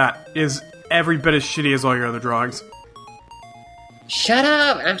 Okay, that is every bit as shitty as all your other drawings. Shut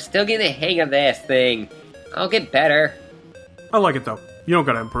up! I'm still getting the hang of this thing. I'll get better. I like it, though. You don't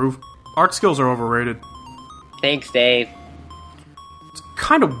gotta improve. Art skills are overrated. Thanks, Dave. It's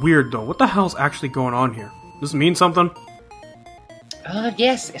kind of weird, though. What the hell's actually going on here? Does it mean something?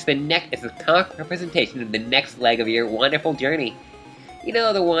 Yes, it's the comic representation of the next leg of your wonderful journey. You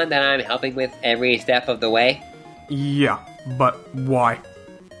know, the one that I'm helping with every step of the way? Yeah, but why?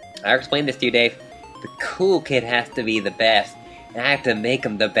 I'll explain this to you, Dave. The cool kid has to be the best, and I have to make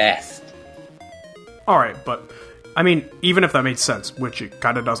him the best. Alright, but, I mean, even if that made sense, which it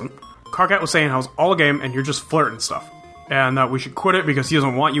kinda doesn't, Karkat was saying how it's all a game and you're just flirting stuff. And that we should quit it because he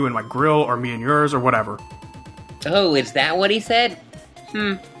doesn't want you in my grill or me in yours or whatever. Oh, is that what he said?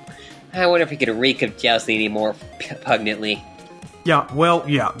 I wonder if he could reek of jealousy any more pugnantly. Yeah, well,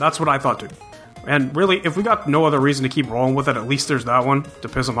 yeah, that's what I thought too. And really, if we got no other reason to keep rolling with it, at least there's that one, to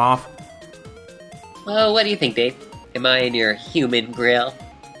piss him off. Well, what do you think, Dave? Am I in your human grill?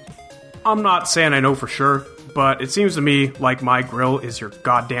 I'm not saying I know for sure, but it seems to me like my grill is your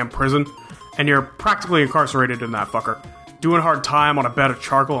goddamn prison, and you're practically incarcerated in that fucker, doing hard time on a bed of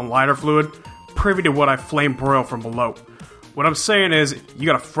charcoal and lighter fluid, privy to what I flame broil from below. What I'm saying is, you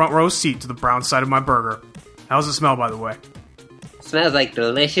got a front row seat to the brown side of my burger. How's it smell, by the way? Smells like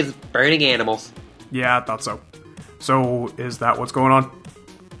delicious burning animals. Yeah, I thought so. So, is that what's going on?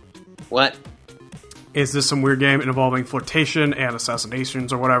 What? Is this some weird game involving flirtation and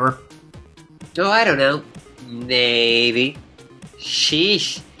assassinations or whatever? Oh, I don't know. Maybe.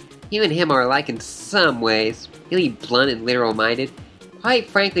 Sheesh. You and him are alike in some ways. Really blunt and literal-minded. Quite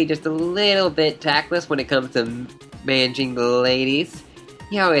frankly, just a little bit tactless when it comes to managing the ladies.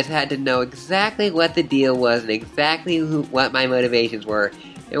 He always had to know exactly what the deal was and exactly what my motivations were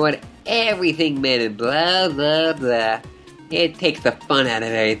and what everything meant and blah, blah, blah. It takes the fun out of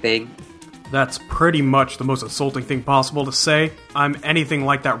everything. That's pretty much the most insulting thing possible to say. I'm anything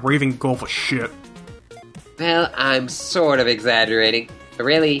like that raving gulf of shit. Well, I'm sort of exaggerating. But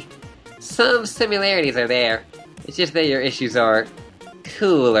really, some similarities are there. It's just that your issues are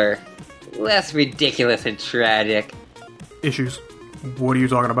cooler, less ridiculous and tragic. Issues? What are you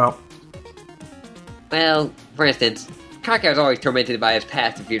talking about? Well, for instance, Karkat was always tormented by his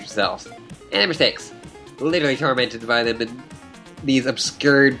past and future selves, and their mistakes. Literally tormented by them in these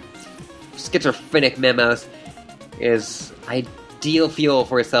obscure, schizophrenic memos. His ideal fuel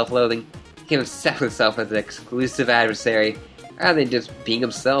for his self-loathing. He became obsessed with himself as an exclusive adversary, rather than just being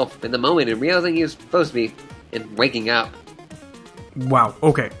himself in the moment and realizing he was supposed to be, and waking up. Wow,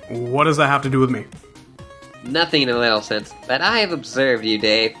 okay, what does that have to do with me? Nothing in a little sense, but I have observed you,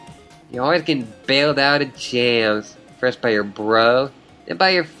 Dave. You're always getting bailed out of jams. First by your bro, then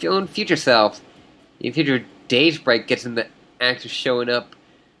by your own future self. Your future Dave's break gets in the act of showing up.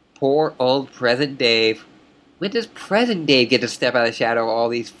 Poor old present Dave. When does present Dave get to step out of the shadow of all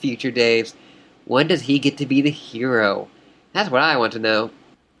these future Daves? When does he get to be the hero? That's what I want to know.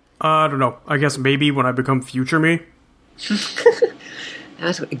 I don't know. I guess maybe when I become future me?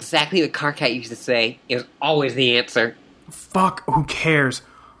 That's exactly what Karkat used to say. It was always the answer. Fuck, who cares?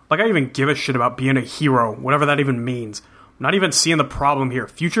 Like, I even give a shit about being a hero, whatever that even means. I'm not even seeing the problem here.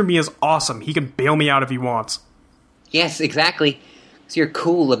 Future me is awesome. He can bail me out if he wants. Yes, exactly. So you're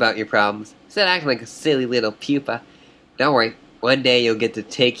cool about your problems. Instead of acting like a silly little pupa. Don't worry. One day you'll get to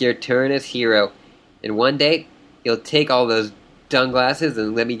take your turn as hero. And one day, you'll take all those dung glasses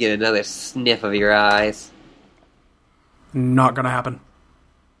and let me get another sniff of your eyes. Not gonna happen.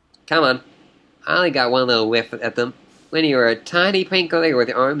 Come on. I only got one little whiff at them. When you were a tiny pinkler with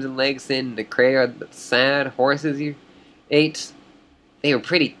your arms and legs thin and a crater of the sad horses you ate, they were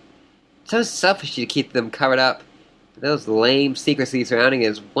pretty. So selfish to keep them covered up. Those lame secrecy surrounding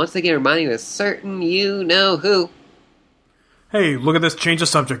us once again remind you of a certain you-know-who. Hey, look at this change of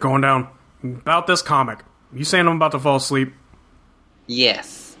subject going down. About this comic. You saying I'm about to fall asleep?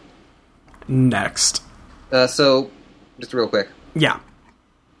 Yes. Next. So, just real quick. Yeah.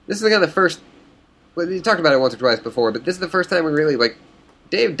 This is kind of the first... Well, you talked about it once or twice before, but this is the first time we really, like...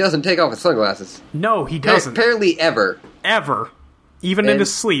 Dave doesn't take off his sunglasses. No, he doesn't. Apparently ever. Ever. Even in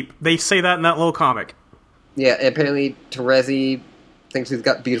his sleep. They say that in that little comic. Yeah, and apparently Terezi thinks he's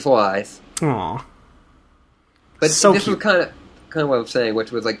got beautiful eyes. Aww. But so this cute. was kind of what I'm saying,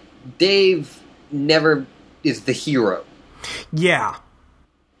 which was like, Dave never is the hero. Yeah.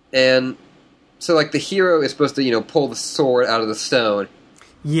 And so, like, the hero is supposed to, pull the sword out of the stone.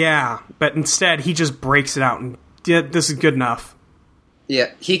 Yeah, but instead he just breaks it out and this is good enough. Yeah,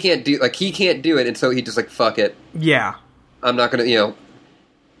 he can't do it, and so he just, fuck it. Yeah. I'm not gonna,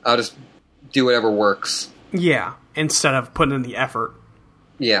 I'll just do whatever works. Yeah, instead of putting in the effort.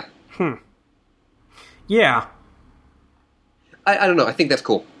 Yeah. Yeah. I don't know. I think that's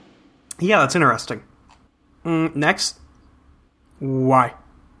cool. Yeah, that's interesting. Next? Why?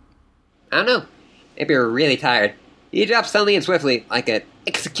 I don't know. Maybe you're really tired. You drop suddenly and swiftly, like an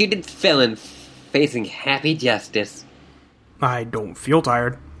executed felon facing happy justice. I don't feel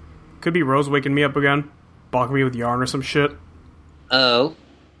tired. Could be Rose waking me up again, balking me with yarn or some shit. Oh?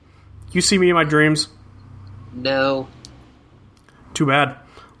 You see me in my dreams? No. Too bad.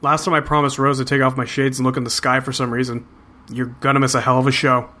 Last time I promised Rose to take off my shades and look in the sky for some reason. You're gonna miss a hell of a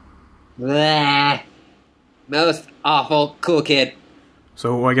show. Blah. Most awful cool kid.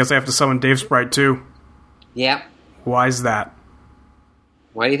 So I guess I have to summon Dave Sprite too. Yep. Why's that?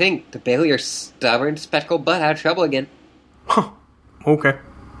 Why do you think? To bail your stubborn spectacled butt out of trouble again. Huh. Okay.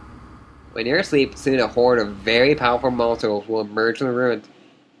 When you're asleep, soon a horde of very powerful monsters will emerge from the ruins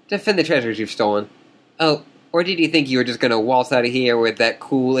to defend the treasures you've stolen. Oh, or did you think you were just gonna waltz out of here with that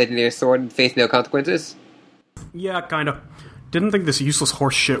cool engineer sword and face no consequences? Yeah, kinda. Didn't think this useless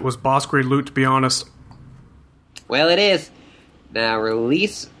horse shit was boss grade loot, to be honest. Well, it is. Now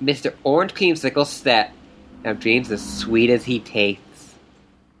release Mr. Orange Creamsicle stat. Have dreams as sweet as he tastes.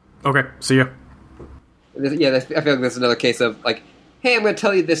 Okay, see ya. Yeah, I feel like that's another case of, like, hey, I'm going to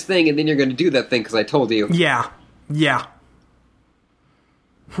tell you this thing, and then you're going to do that thing because I told you. Yeah. Yeah,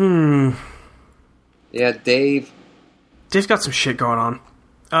 Dave. Dave's got some shit going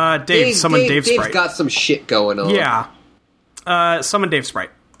on. Dave, summon Dave Sprite. Dave's got some shit going on. Yeah. Summon Dave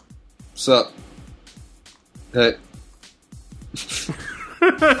Sprite. Sup? Hey.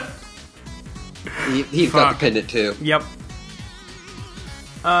 He's got the pendant, too. Yep.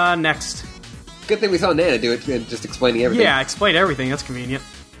 Next. Good thing we saw Nana do it, and just explaining everything. Yeah, explain everything. That's convenient.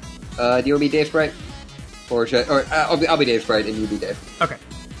 Do you want to be Dave Sprite? Or should I'll be Dave Sprite, and you be Dave. Okay.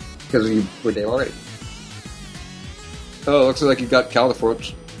 Because you were Dave already. Oh, looks like you got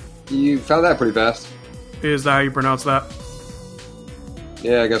California. You found that pretty fast. Is that how you pronounce that?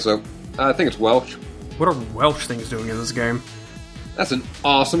 Yeah, I guess so. I think it's Welsh. What are Welsh things doing in this game? That's an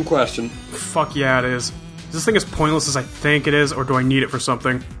awesome question. Fuck yeah, it is. Is this thing as pointless as I think it is, or do I need it for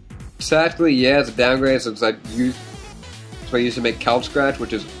something? Tactically, yeah, it's a downgrade since I used to make Calp Scratch,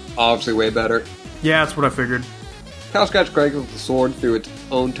 which is obviously way better. Yeah, that's what I figured. Calp Scratch cycles the sword through its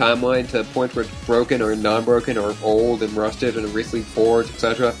own timeline to points where it's broken or non-broken or old and rusted and recently forged,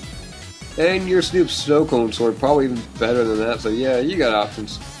 etc. And your Snoop's Snow Cone sword probably even better than that, so yeah, you got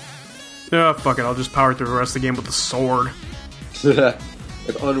options. Yeah, fuck it, I'll just power through the rest of the game with the sword.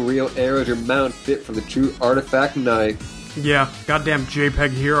 With unreal arrows, your mount fit for the true artifact knight. Yeah, goddamn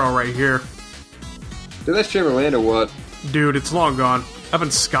JPEG hero right here. Did that stream land or what? Dude, it's long gone. Up in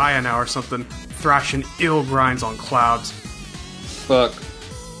Skya now or something, thrashing ill grinds on clouds. Fuck.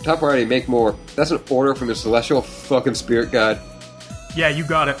 Top priority, make more. That's an order from your celestial fucking spirit guide. Yeah, you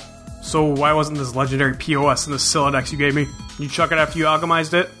got it. So why wasn't this legendary POS in the Silodex you gave me? You chuck it after you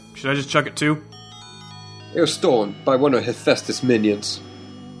alchemized it? Should I just chuck it too? It was stolen by one of Hephaestus' minions.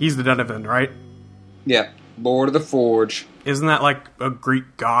 He's the Donovan, right? Yeah, Lord of the Forge. Isn't that like a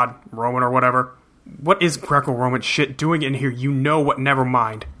Greek god, Roman or whatever? What is Greco-Roman shit doing in here? You know what, never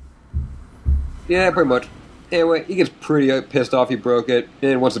mind. Yeah, pretty much. Anyway, he gets pretty pissed off he broke it,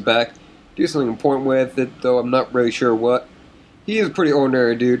 and wants it back. Do something important with it, though I'm not really sure what. He is a pretty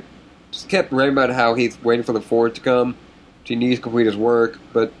ordinary dude. Just kept ranting about how he's waiting for the Forge to come. He needs to complete his work,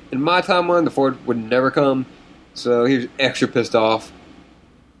 but in my timeline, the Forge would never come, so he was extra pissed off.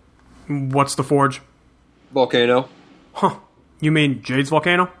 What's the Forge? Volcano. Huh. You mean Jade's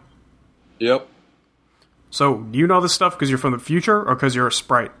volcano? Yep. So, do you know this stuff because you're from the future, or because you're a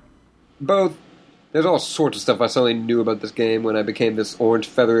sprite? Both. There's all sorts of stuff I suddenly knew about this game when I became this orange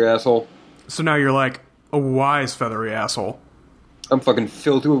feathery asshole. So now you're like a wise feathery asshole. I'm fucking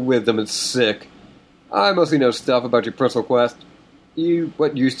filled with wisdom and sick. I mostly know stuff about your personal quest.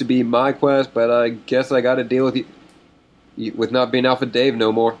 What used to be my quest, but I guess I gotta deal with you with not being Alpha Dave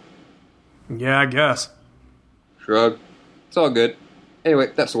no more. Yeah, I guess. Shrug. It's all good. Anyway,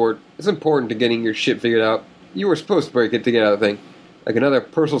 that sword. It's important to getting your shit figured out. You were supposed to break it to get out of the thing. Like another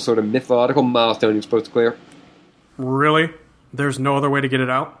personal sort of mythological milestone you're supposed to clear. Really? There's no other way to get it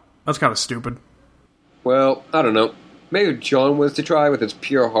out? That's kind of stupid. Well, I don't know. Maybe if John was to try with his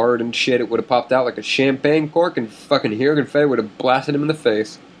pure heart and shit, it would have popped out like a champagne cork and fucking Hirgen Fed would have blasted him in the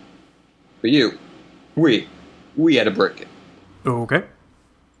face. But we had to break it. Okay.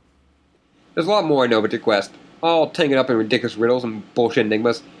 There's a lot more I know about your quest. All tangled up in ridiculous riddles and bullshit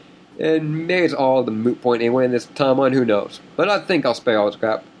enigmas. And maybe it's all the moot point anyway in this timeline, who knows. But I think I'll spare all this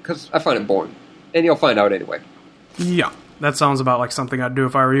crap, because I find it boring. And you'll find out anyway. Yeah, that sounds about like something I'd do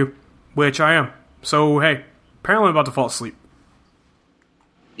if I were you. Which I am. So, hey, apparently I'm about to fall asleep.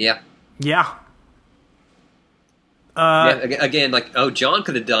 Yeah. Yeah. Yeah, again, like, oh, John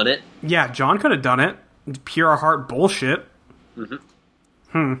could have done it. Yeah, John could have done it. Pure heart bullshit.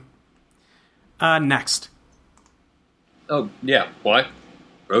 Next. Oh, yeah, why?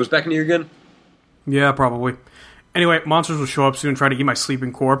 Rose back in here again? Yeah, probably. Anyway, monsters will show up soon and try to eat my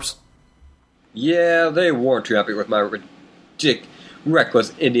sleeping corpse. Yeah, they weren't too happy with my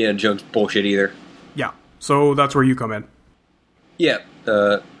reckless Indiana Jones bullshit either. Yeah, so that's where you come in. Yeah,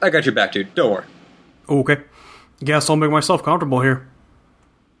 I got your back, dude. Don't worry. Okay. Guess I'll make myself comfortable here.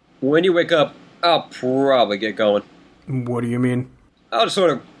 When you wake up, I'll probably get going. What do you mean? I'll just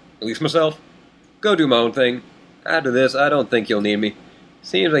sort of release myself, go do my own thing. After this, I don't think you'll need me.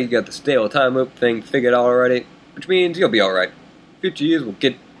 Seems like you got the stale time loop thing figured out already, which means you'll be alright. 50 years will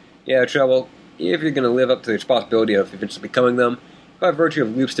get you out of trouble if you're going to live up to the responsibility of eventually becoming them. By virtue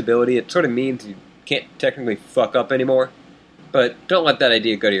of loop stability, it sort of means you can't technically fuck up anymore. But don't let that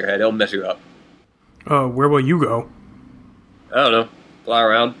idea go to your head, it'll mess you up. Where will you go? I don't know. Fly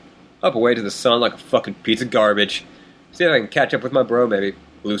around. Up away to the sun like a fucking piece of garbage. See if I can catch up with my bro, maybe.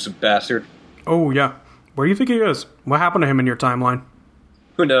 Elusive bastard. Oh, yeah. Where do you think he is? What happened to him in your timeline?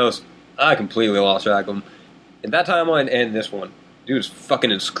 Who knows? I completely lost track of him. In that timeline and this one. Dude's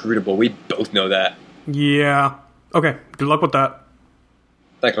fucking inscrutable. We both know that. Yeah. Okay, good luck with that.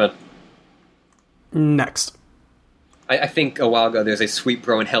 Thanks, man. Next. I think a while ago there's a Sweet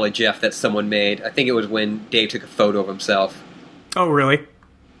Bro and Hella Jeff that someone made. I think it was when Dave took a photo of himself. Oh, really?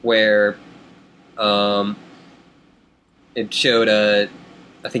 Where, it showed I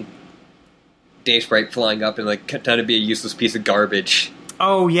think Dave Sprite flying up and like trying to be a useless piece of garbage.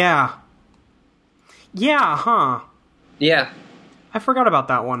 Oh, yeah. Yeah, huh. Yeah. I forgot about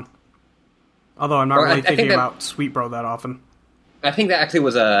that one. Although I'm not Or really I think thinking that- about Sweet Bro that often. I think that actually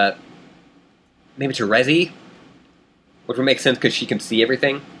was maybe Terezi, which would make sense because she can see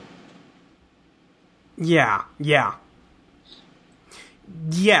everything. Yeah.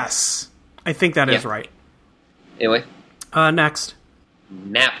 Yes. I think that is Yeah. right. Anyway, Next.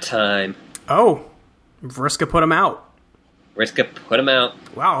 nap time. Oh, Vriska put him out. Vriska put him out.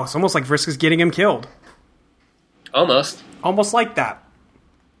 Wow, it's almost like Vriska's getting him killed. Almost. Almost like that.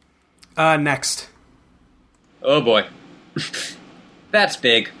 Next. Oh boy. That's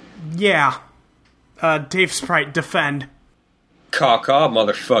big. Yeah. Dave Sprite, defend. Caw-caw,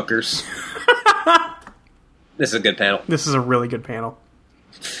 motherfuckers. This is a good panel. This is a really good panel.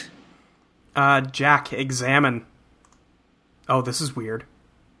 Jack, examine. Oh, this is weird.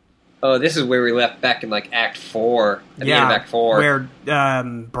 Oh, this is where we left back in, like, Act 4. At the end of Act 4. Where,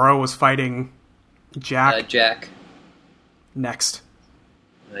 Bro was fighting Jack. Jack. Next.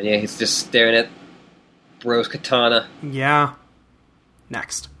 Yeah, he's just staring at Bro's katana. Yeah.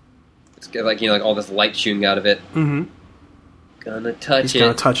 Next. It's got, like, you know, like, all this light shooting out of it. Mm-hmm. Gonna touch He's it.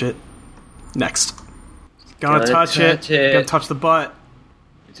 gonna touch it. Next. Gonna touch it. Gonna touch the butt.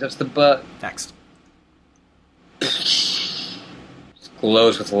 Touch the butt. Next.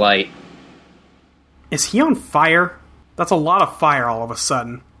 Glows with light. Is he on fire? That's a lot of fire all of a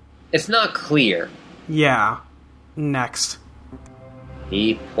sudden. It's not clear. Yeah. Next.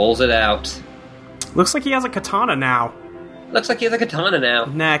 He pulls it out. Looks like he has a katana now. Looks like he has a katana now.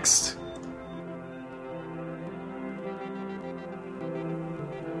 Next.